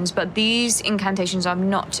incantations, but these incantations I've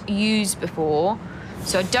not used before,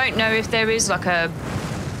 so I don't know if there is like a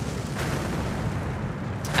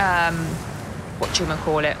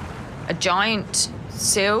whatchamacallit, a giant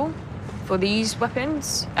seal for these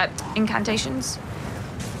weapons, incantations.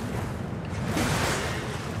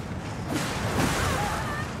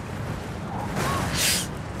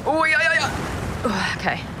 Oh, yeah. Oh,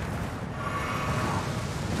 okay.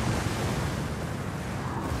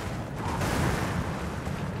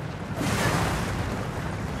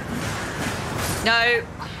 No,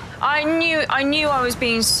 I knew I was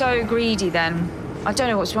being so greedy then. I don't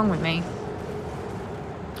know what's wrong with me.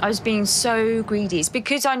 I was being so greedy. It's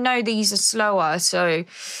because I know these are slower, so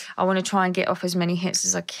I want to try and get off as many hits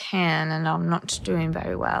as I can, and I'm not doing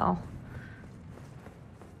very well.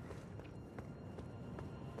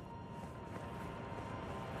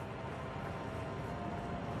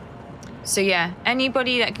 So yeah,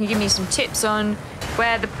 anybody that can give me some tips on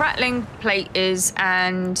where the prattling plate is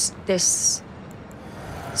and this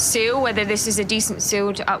seal, whether this is a decent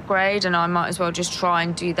seal to upgrade, and I might as well just try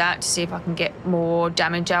and do that to see if I can get more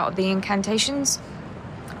damage out of the incantations.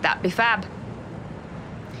 That'd be fab.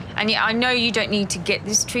 And yeah, I know you don't need to get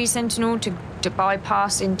this tree sentinel to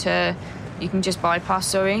bypass into... You can just bypass,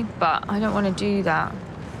 sorry, but I don't want to do that.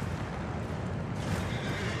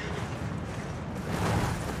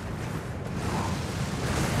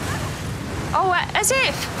 Oh, as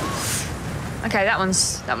if! Okay, that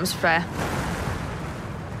one's fair.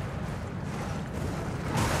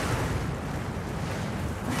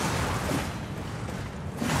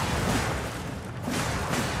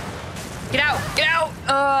 Get out! Get out!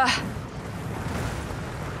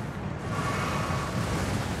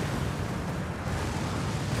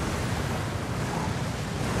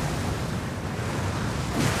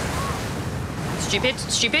 Stupid,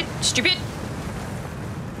 stupid, stupid!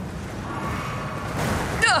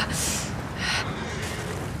 Ugh.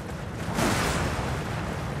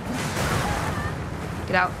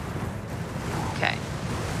 Get out. Okay.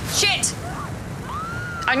 Shit!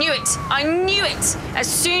 I knew it! I knew it! As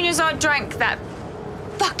soon as I drank that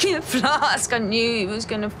fucking flask, I knew it was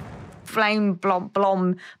gonna flame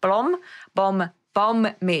bomb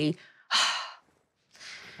me.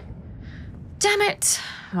 Damn it!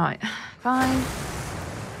 Right, fine.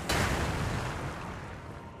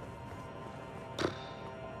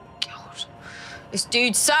 God. This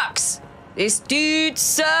dude sucks! This dude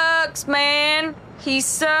sucks, man! He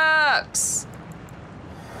sucks!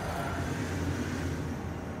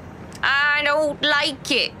 I don't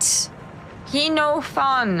like it. He no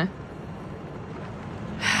fun.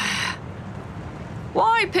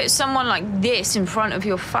 Why put someone like this in front of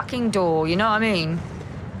your fucking door? You know what I mean?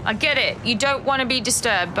 I get it. You don't want to be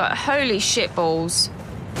disturbed, but holy shit balls.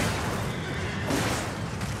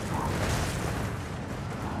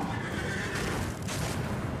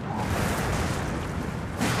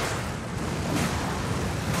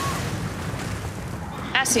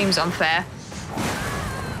 That seems unfair.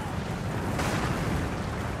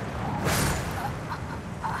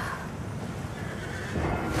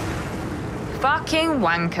 Fucking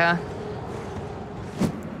wanker.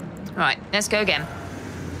 Right, let's go again.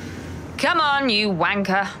 Come on, you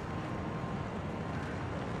wanker.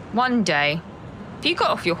 One day, if you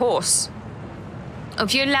got off your horse, or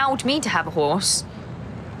if you allowed me to have a horse,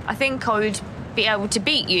 I think I would be able to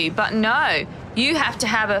beat you, but no. You have to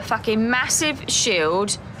have a fucking massive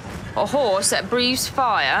shield, a horse that breathes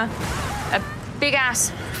fire, a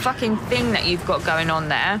big-ass fucking thing that you've got going on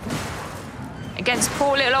there, against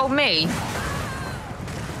poor little old me.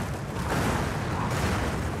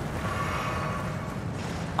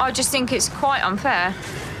 I just think it's quite unfair.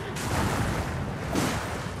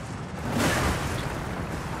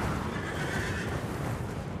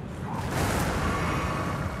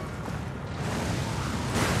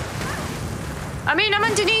 I mean, I'm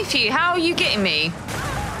underneath you. How are you getting me?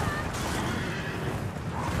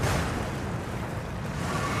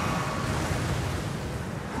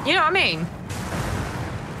 You know what I mean?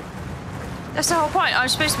 That's the whole point. I'm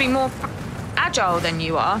supposed to be more agile than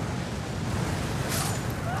you are.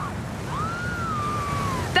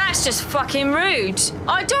 That's just fucking rude.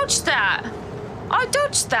 I dodged that. I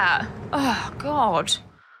dodged that. Oh, God.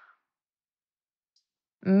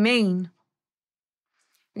 Mean.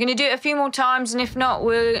 We're going to do it a few more times, and if not,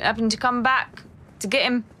 we're having to come back to get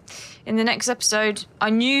him. in the next episode. I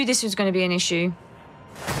knew this was going to be an issue.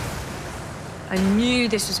 I knew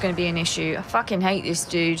this was going to be an issue. I fucking hate this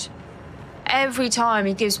dude. Every time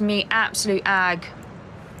he gives me absolute ag.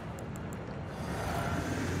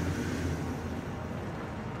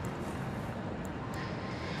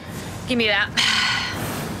 Give me that.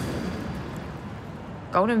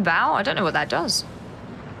 Golden Vow? I don't know what that does.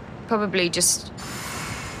 Probably just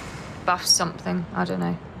buff something. I don't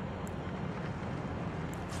know.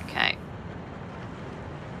 Okay.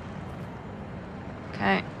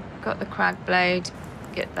 Okay. Got the crag blade.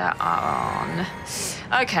 Get that on.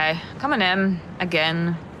 Okay. Come on in.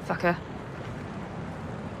 Again. Fucker.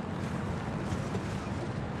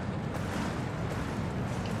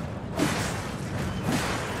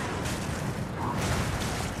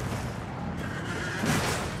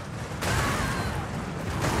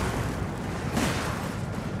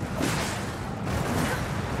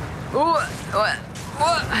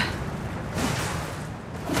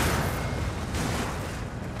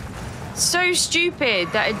 So stupid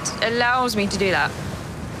that it allows me to do that.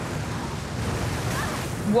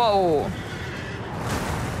 Whoa.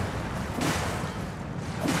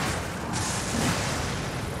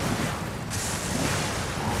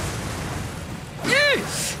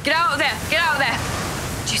 Get out of there! Get out of there!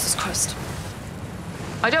 Jesus Christ.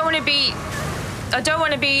 I don't want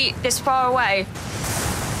to be this far away.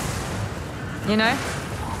 You know?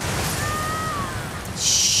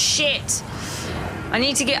 Shit. I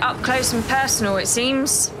need to get up close and personal, it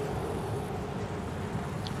seems.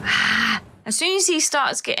 As soon as he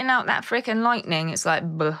starts getting out that frickin' lightning, it's like,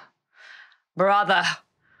 brother,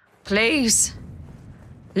 please,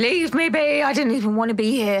 leave me be. I didn't even want to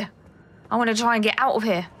be here. I want to try and get out of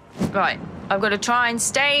here. Right, I've got to try and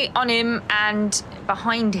stay on him and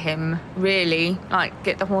behind him, really. Like,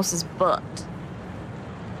 get the horse's butt.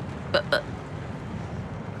 But.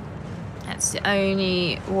 That's the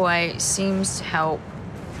only way it seems to help.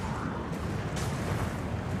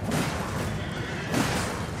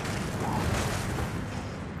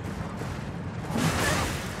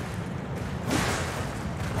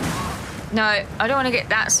 No, I don't want to get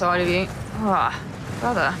that side of you. Oh,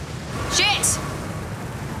 brother. Shit!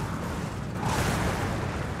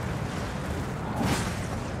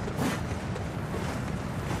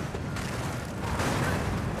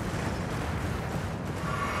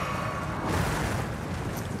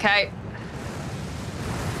 Okay.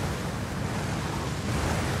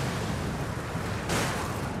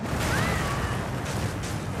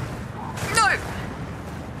 No!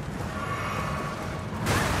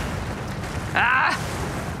 Ah!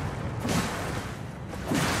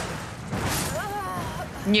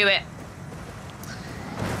 Knew it.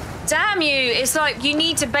 Damn you! It's like you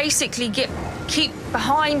need to basically keep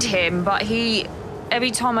behind him, but every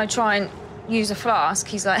time I try and use a flask,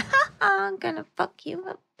 he's like, ha ha, I'm gonna fuck you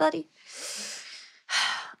up, buddy.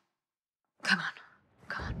 Come on.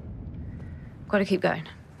 Gotta keep going.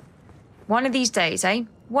 One of these days, eh?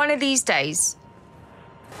 One of these days.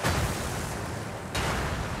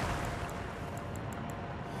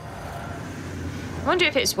 I wonder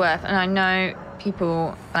if it's worth, and I know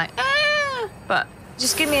people are like, but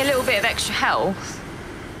just give me a little bit of extra health.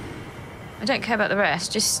 I don't care about the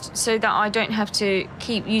rest, just so that I don't have to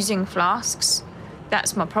keep using flasks.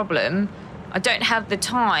 That's my problem. I don't have the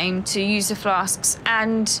time to use the flasks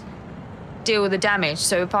and deal with the damage.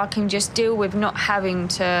 So if I can just deal with not having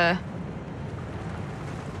to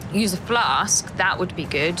use a flask, that would be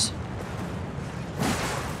good.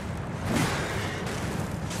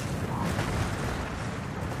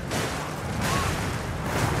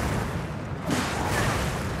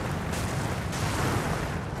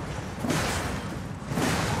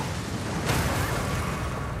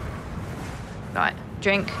 Right,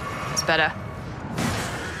 drink. It's better.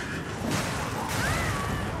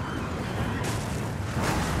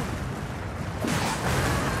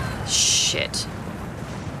 Shit.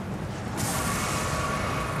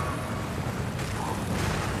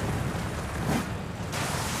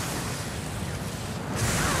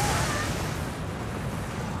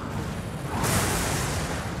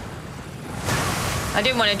 I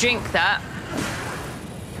didn't want to drink that.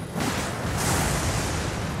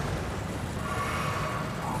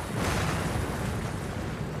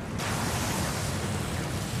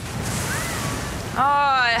 Oh,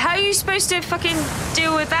 how are you supposed to fucking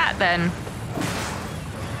deal with that then?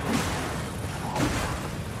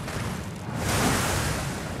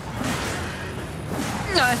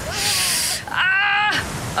 No.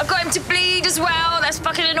 Ah! I've got him to bleed as well. That's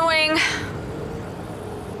fucking annoying. God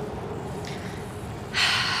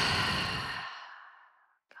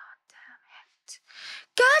damn it.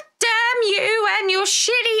 God damn you and your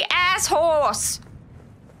shitty ass horse!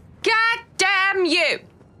 God damn you!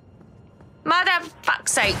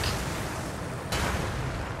 Motherfuck's sake.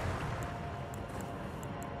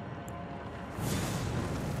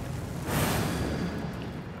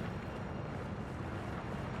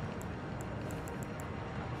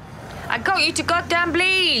 I got you to goddamn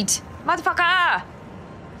bleed! Motherfucker!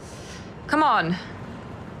 Come on.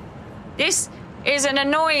 This is an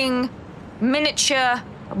annoying miniature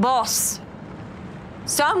boss.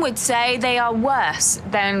 Some would say they are worse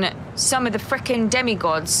than some of the frickin'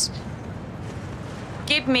 demigods.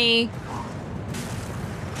 Give me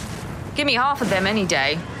half of them any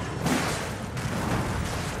day.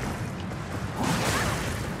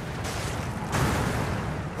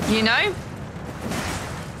 You know?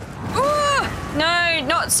 Ooh, no,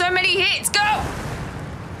 not so many hits. Go!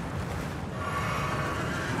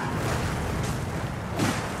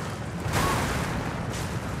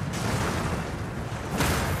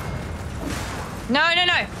 No, no,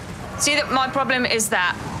 no. See, that my problem is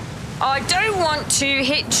that I don't want to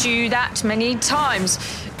hit you that many times.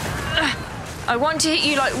 I want to hit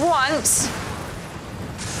you like once.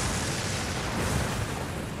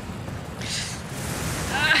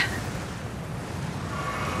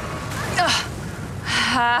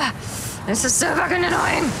 This is so fucking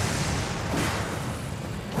annoying.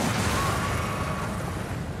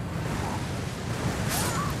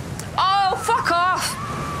 Oh, fuck off.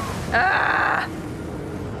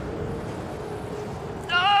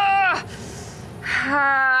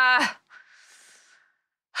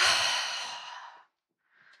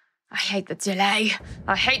 I hate the delay.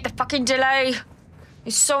 I hate the fucking delay.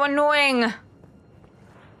 It's so annoying.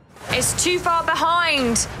 It's too far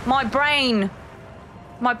behind my brain.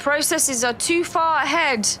 My processes are too far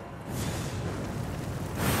ahead.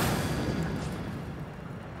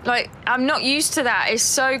 Like, I'm not used to that. It's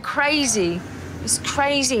so crazy. It's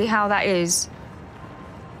crazy how that is.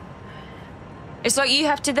 It's like you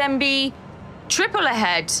have to then be triple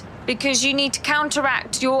ahead because you need to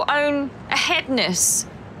counteract your own aheadness.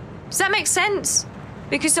 Does that make sense?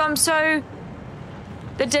 Because the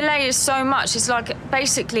delay is so much. It's like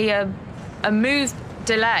basically a move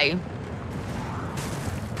delay.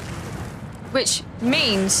 Which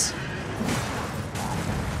means...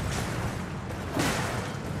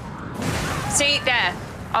 See, there.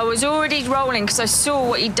 I was already rolling because I saw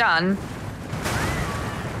what he'd done.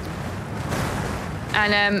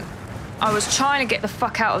 And I was trying to get the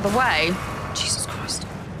fuck out of the way. Jesus Christ.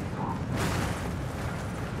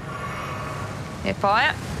 Hit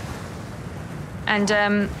fire. And,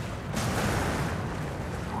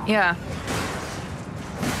 yeah.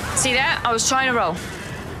 See there? I was trying to roll.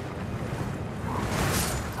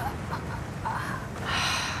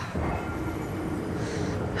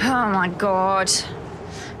 Oh my God.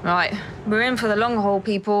 Right, we're in for the long haul,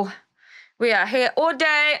 people. We are here all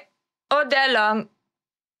day long.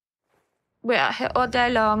 We are here all day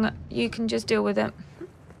long. You can just deal with it.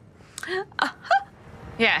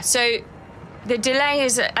 Yeah, so the delay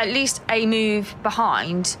is at least a move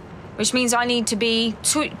behind, which means I need to be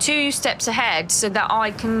two steps ahead so that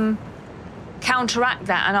I can counteract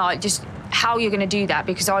that. And how you're going to do that,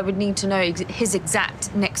 because I would need to know his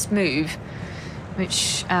exact next move,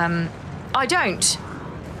 which I don't.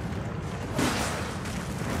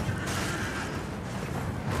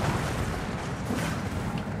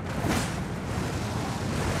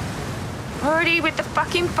 Already with the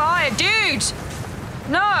fucking fire, dude!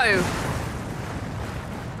 No!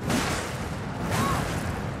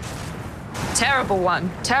 Terrible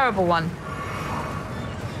one, terrible one.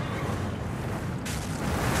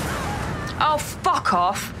 Oh, fuck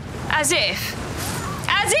off. As if.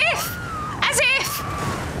 As if! As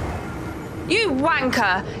if! You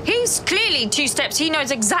wanker. He's clearly 2 steps. He knows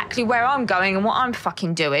exactly where I'm going and what I'm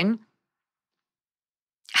fucking doing.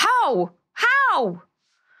 How? How?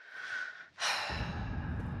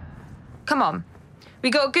 Come on. We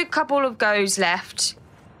got a good couple of goes left.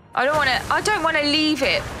 I don't want to leave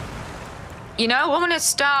it. You know, I want to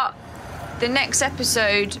start the next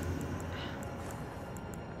episode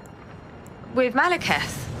with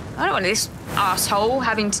Malekith. I don't want this asshole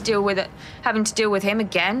having to deal with him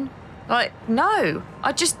again. Like, no,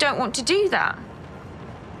 I just don't want to do that.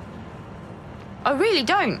 I really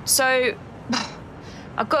don't. So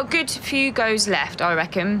I've got a good few goes left, I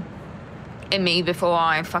reckon, in me before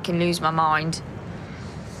I fucking lose my mind.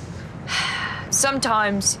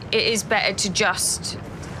 Sometimes it is better to just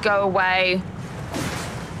go away,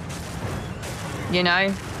 you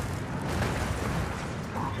know?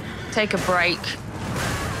 Take a break.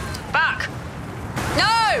 Fuck!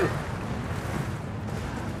 No!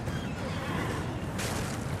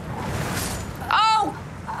 Oh!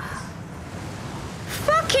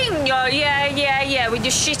 Yeah, with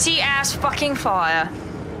your shitty ass fucking fire.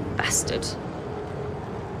 Bastard.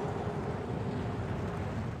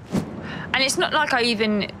 And it's not like I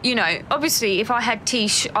even, you know, obviously if I had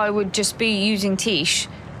Tish, I would just be using Tish.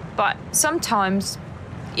 But sometimes,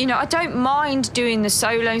 you know, I don't mind doing the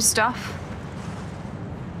solo stuff.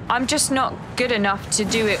 I'm just not good enough to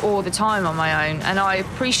do it all the time on my own, and I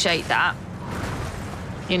appreciate that.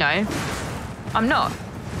 You know, I'm not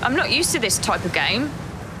used to this type of game.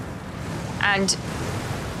 And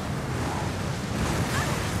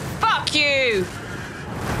fuck you!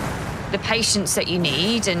 The patience that you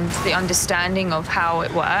need and the understanding of how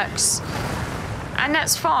it works. And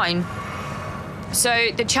that's fine. So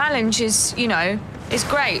the challenge is, you know, is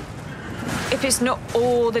great. If it's not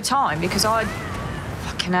all the time, because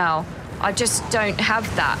fucking hell, I just don't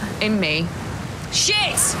have that in me.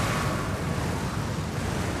 Shit!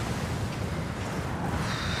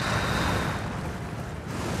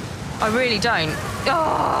 I really don't.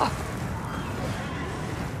 Oh!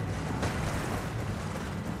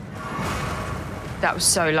 That was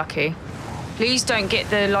so lucky. Please don't get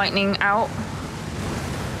the lightning out.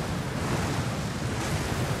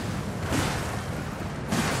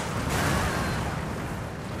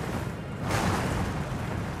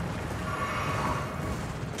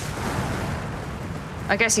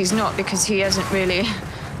 I guess he's not, because he hasn't really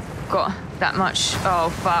got that much. Oh,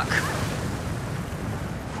 fuck.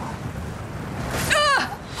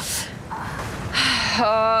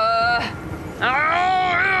 Oh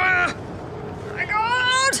my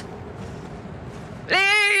God!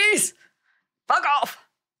 Please! Fuck off!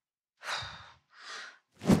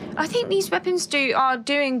 I think these weapons are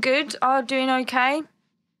doing good, are doing okay.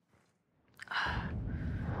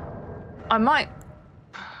 I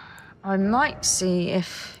might see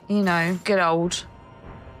if, you know, good old.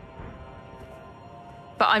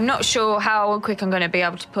 But I'm not sure how quick I'm going to be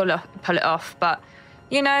able to pull it off, but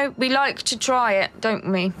you know, we like to try it,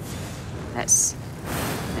 don't we? Let's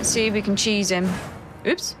see if we can cheese him.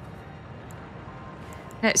 Oops.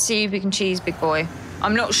 Let's see if we can cheese Big Boy.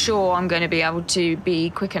 I'm not sure I'm going to be able to be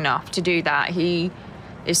quick enough to do that. He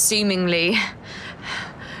is seemingly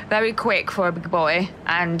very quick for a big boy,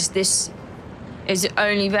 and this is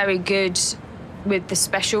only very good with the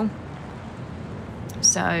special.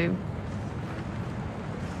 So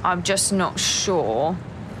I'm just not sure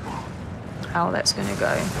how that's gonna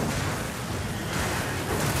go.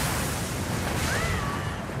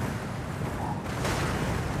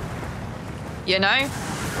 You know?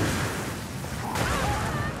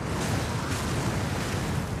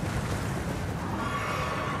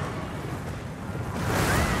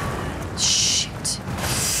 Shit.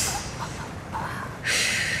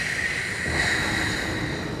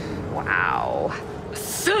 Wow.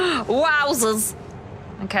 Wowzers.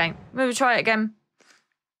 Okay, we'll try it again.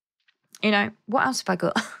 You know, what else have I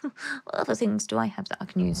got? What other things do I have that I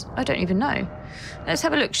can use? I don't even know. Let's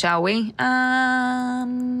have a look, shall we?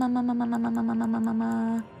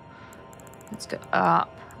 Let's go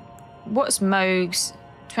up. What's Moog's?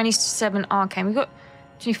 27 arcane. We've got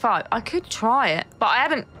 25. I could try it, but I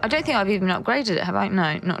don't think I've even upgraded it, have I?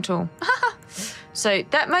 No, not at all. So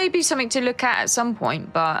that may be something to look at some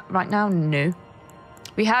point, but right now, no.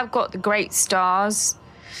 We have got the Great Stars.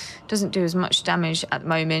 Doesn't do as much damage at the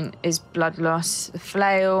moment as blood loss. The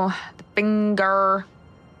flail, the finger.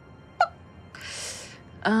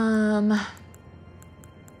 I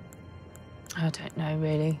don't know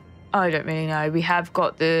really. I don't really know. We have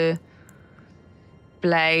got the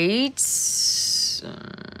blades.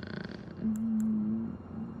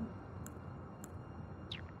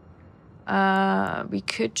 We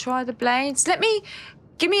could try the blades.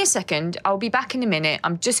 Give me a second. I'll be back in a minute.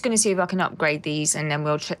 I'm just going to see if I can upgrade these, and then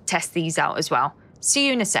we'll test these out as well. See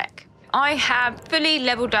you in a sec. I have fully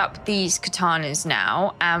leveled up these katanas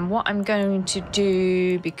now, and what I'm going to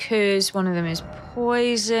do, because one of them is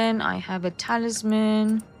poison, I have a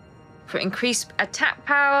talisman for increased attack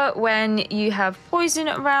power when you have poison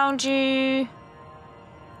around you.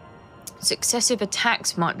 Successive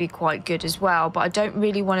attacks might be quite good as well, but I don't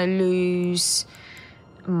really want to lose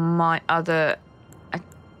my other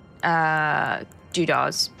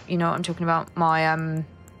doodads. You know what I'm talking about? My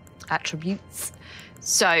attributes.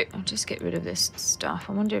 So I'll just get rid of this stuff.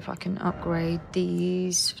 I wonder if I can upgrade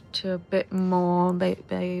these to a bit more.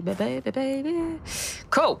 Baby.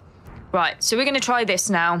 Cool. Right, so we're going to try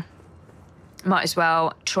this now. Might as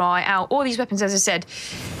well try out all these weapons, as I said.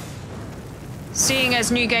 Seeing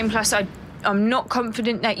as New Game Plus, I'm not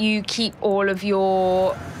confident that you keep all of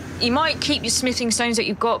your... You might keep your smithing stones that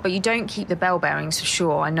you've got, but you don't keep the bell bearings for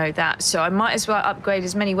sure. I know that. So I might as well upgrade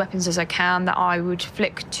as many weapons as I can that I would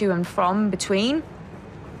flick to and from between.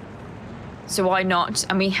 So why not?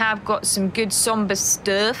 And we have got some good somber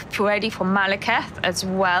stuff ready for Malekith as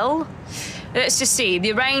well. Let's just see.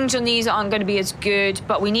 The range on these aren't going to be as good,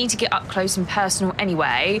 but we need to get up close and personal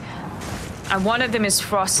anyway. And one of them is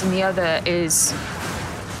frost and the other is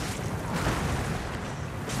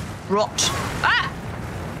rot. Ah!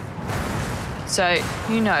 So,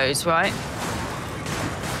 who knows, right?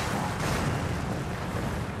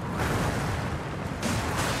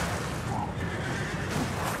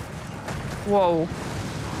 Whoa.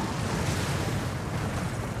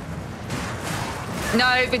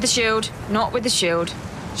 No, with the shield. Not with the shield.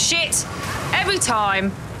 Shit! Every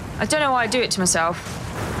time. I don't know why I do it to myself.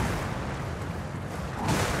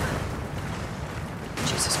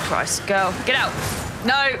 Jesus Christ. Girl, get out.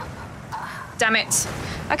 No. Damn it.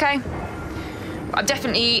 Okay. I'm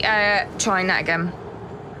definitely trying that again.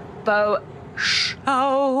 Bow.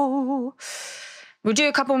 Oh. We'll do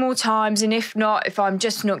a couple more times, and if not, if I'm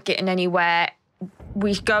just not getting anywhere,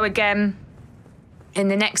 we go again. In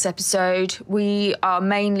the next episode, we are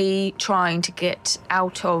mainly trying to get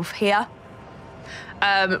out of here,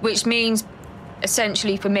 which means,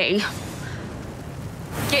 essentially for me,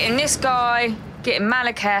 getting this guy, getting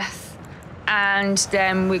Malekith, and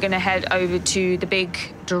then we're going to head over to the big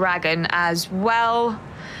dragon as well.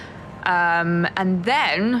 And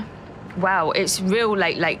then, wow, it's real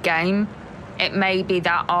late game. It may be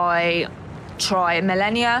that I try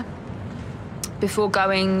Millennia before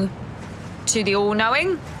going to the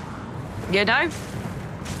all-knowing, you know?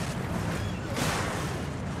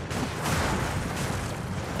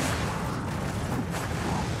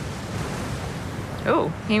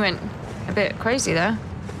 Oh, he went a bit crazy there.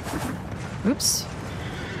 Oops.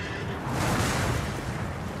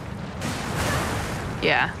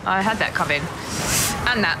 Yeah, I had that coming.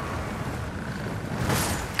 And that.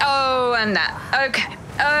 Oh, and that. Okay.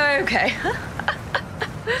 Okay.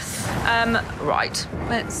 Right.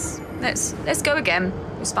 Let's go again.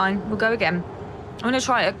 It's fine. We'll go again. I'm going to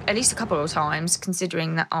try it at least a couple of times,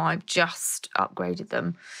 considering that I've just upgraded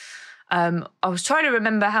them. I was trying to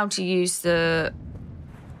remember how to use the...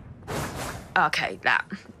 Okay, that.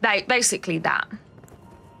 Basically that.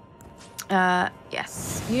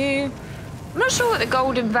 Yes. You... I'm not sure what the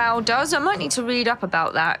Golden Vow does. I might need to read up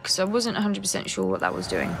about that, because I wasn't 100% sure what that was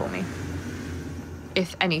doing for me.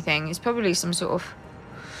 If anything. It's probably some sort of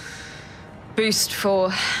boost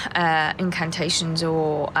for incantations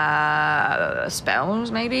or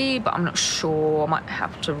spells, maybe, but I'm not sure. I might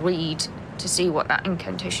have to read to see what that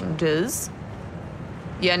incantation does.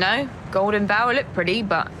 You know, Golden Vow look pretty,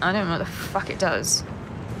 but I don't know what the fuck it does.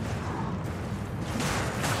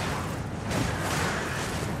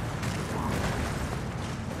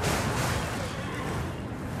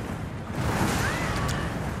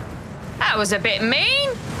 That was a bit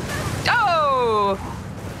mean. Oh,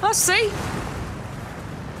 I'll see.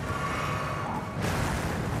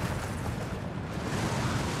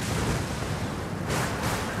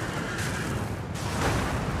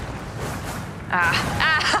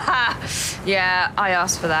 Yeah, I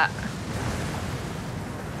asked for that.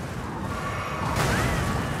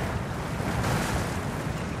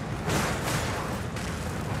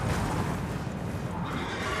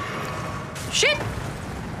 Shit!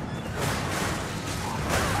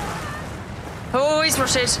 Oh, he's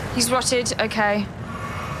rotted. He's rotted. Okay.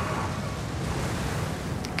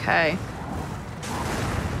 Okay.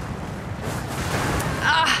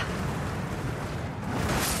 Ah!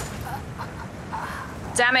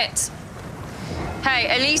 Damn it. Hey,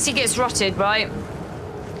 at least he gets rotted, right?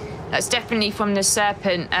 That's definitely from the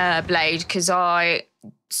serpent blade, because I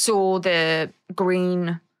saw the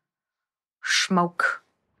green smoke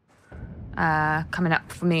coming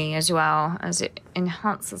up for me as well, as it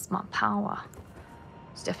enhances my power.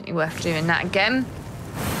 It's definitely worth doing that again.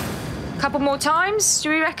 A couple more times, do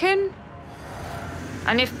we reckon?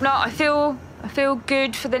 And if not, I feel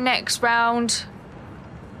good for the next round.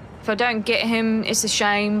 If I don't get him, it's a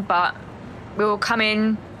shame, but we'll come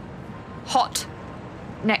in hot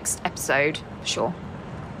next episode, for sure.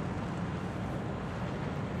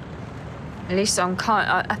 At least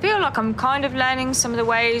I feel like I'm kind of learning some of the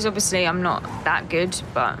ways. Obviously, I'm not that good,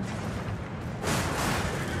 but...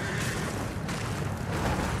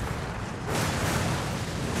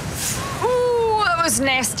 Ooh, that was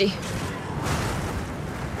nasty.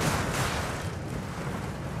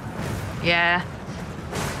 Yeah.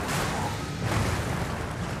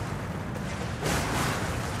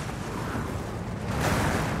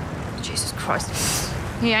 Jesus Christ.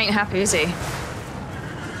 He ain't happy, is he?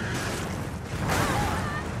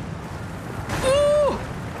 Ooh!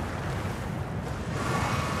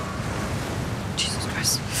 Jesus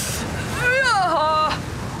Christ.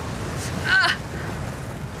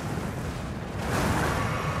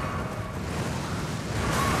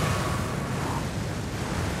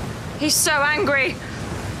 He's so angry.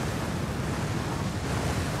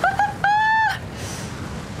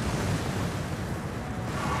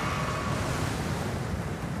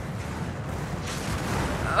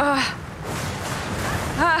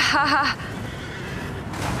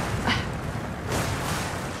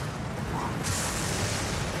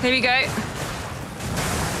 Here we go.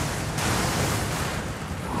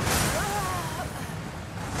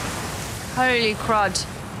 Holy crud.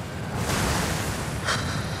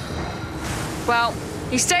 Well,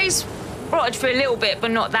 he stays rotted for a little bit, but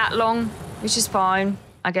not that long, which is fine,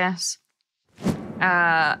 I guess.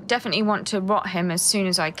 Definitely want to rot him as soon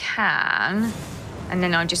as I can. And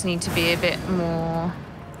then I just need to be a bit more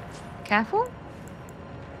careful.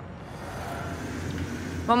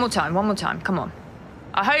 One more time, come on.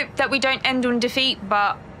 I hope that we don't end on defeat,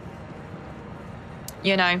 but,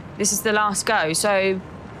 you know, this is the last go, so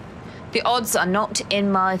the odds are not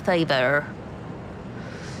in my favor.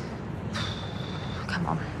 Come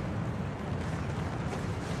on.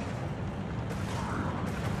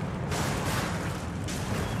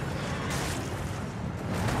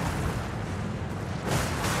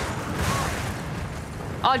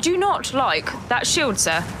 I do not like that shield,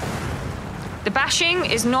 sir. The bashing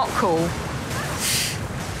is not cool.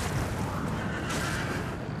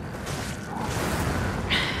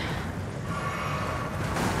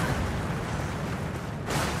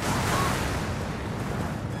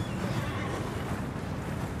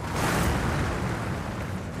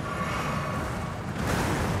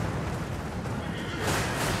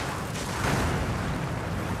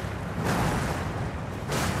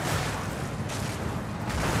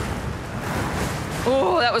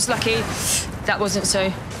 Oh, that was lucky. That wasn't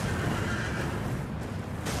so.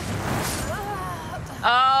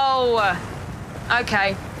 Oh,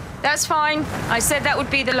 okay. That's fine. I said that would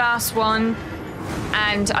be the last one.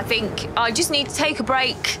 And I think I just need to take a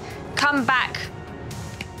break, come back,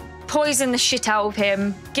 poison the shit out of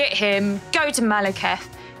him, get him, go to Malekith,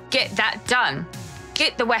 get that done.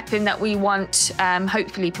 Get the weapon that we want,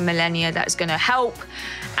 hopefully for Millennia, that's going to help.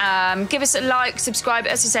 Give us a like, subscribe.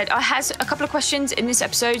 As I said, I had a couple of questions in this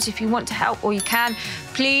episode, so if you want to help or you can,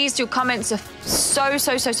 please, your comments are so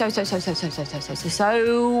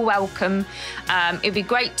welcome. It'd be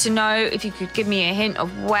great to know if you could give me a hint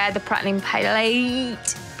of where the platinum plate,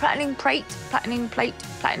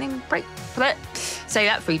 say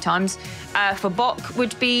that 3 times, for Bok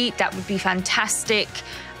would be. That would be fantastic.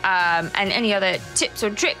 And any other tips or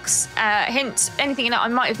tricks, hints, anything that I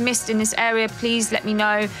might have missed in this area, please let me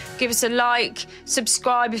know. Give us a like,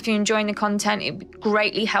 subscribe if you're enjoying the content. It would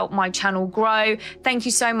greatly help my channel grow. Thank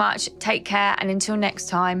you so much. Take care, and until next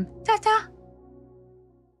time, ta-ta.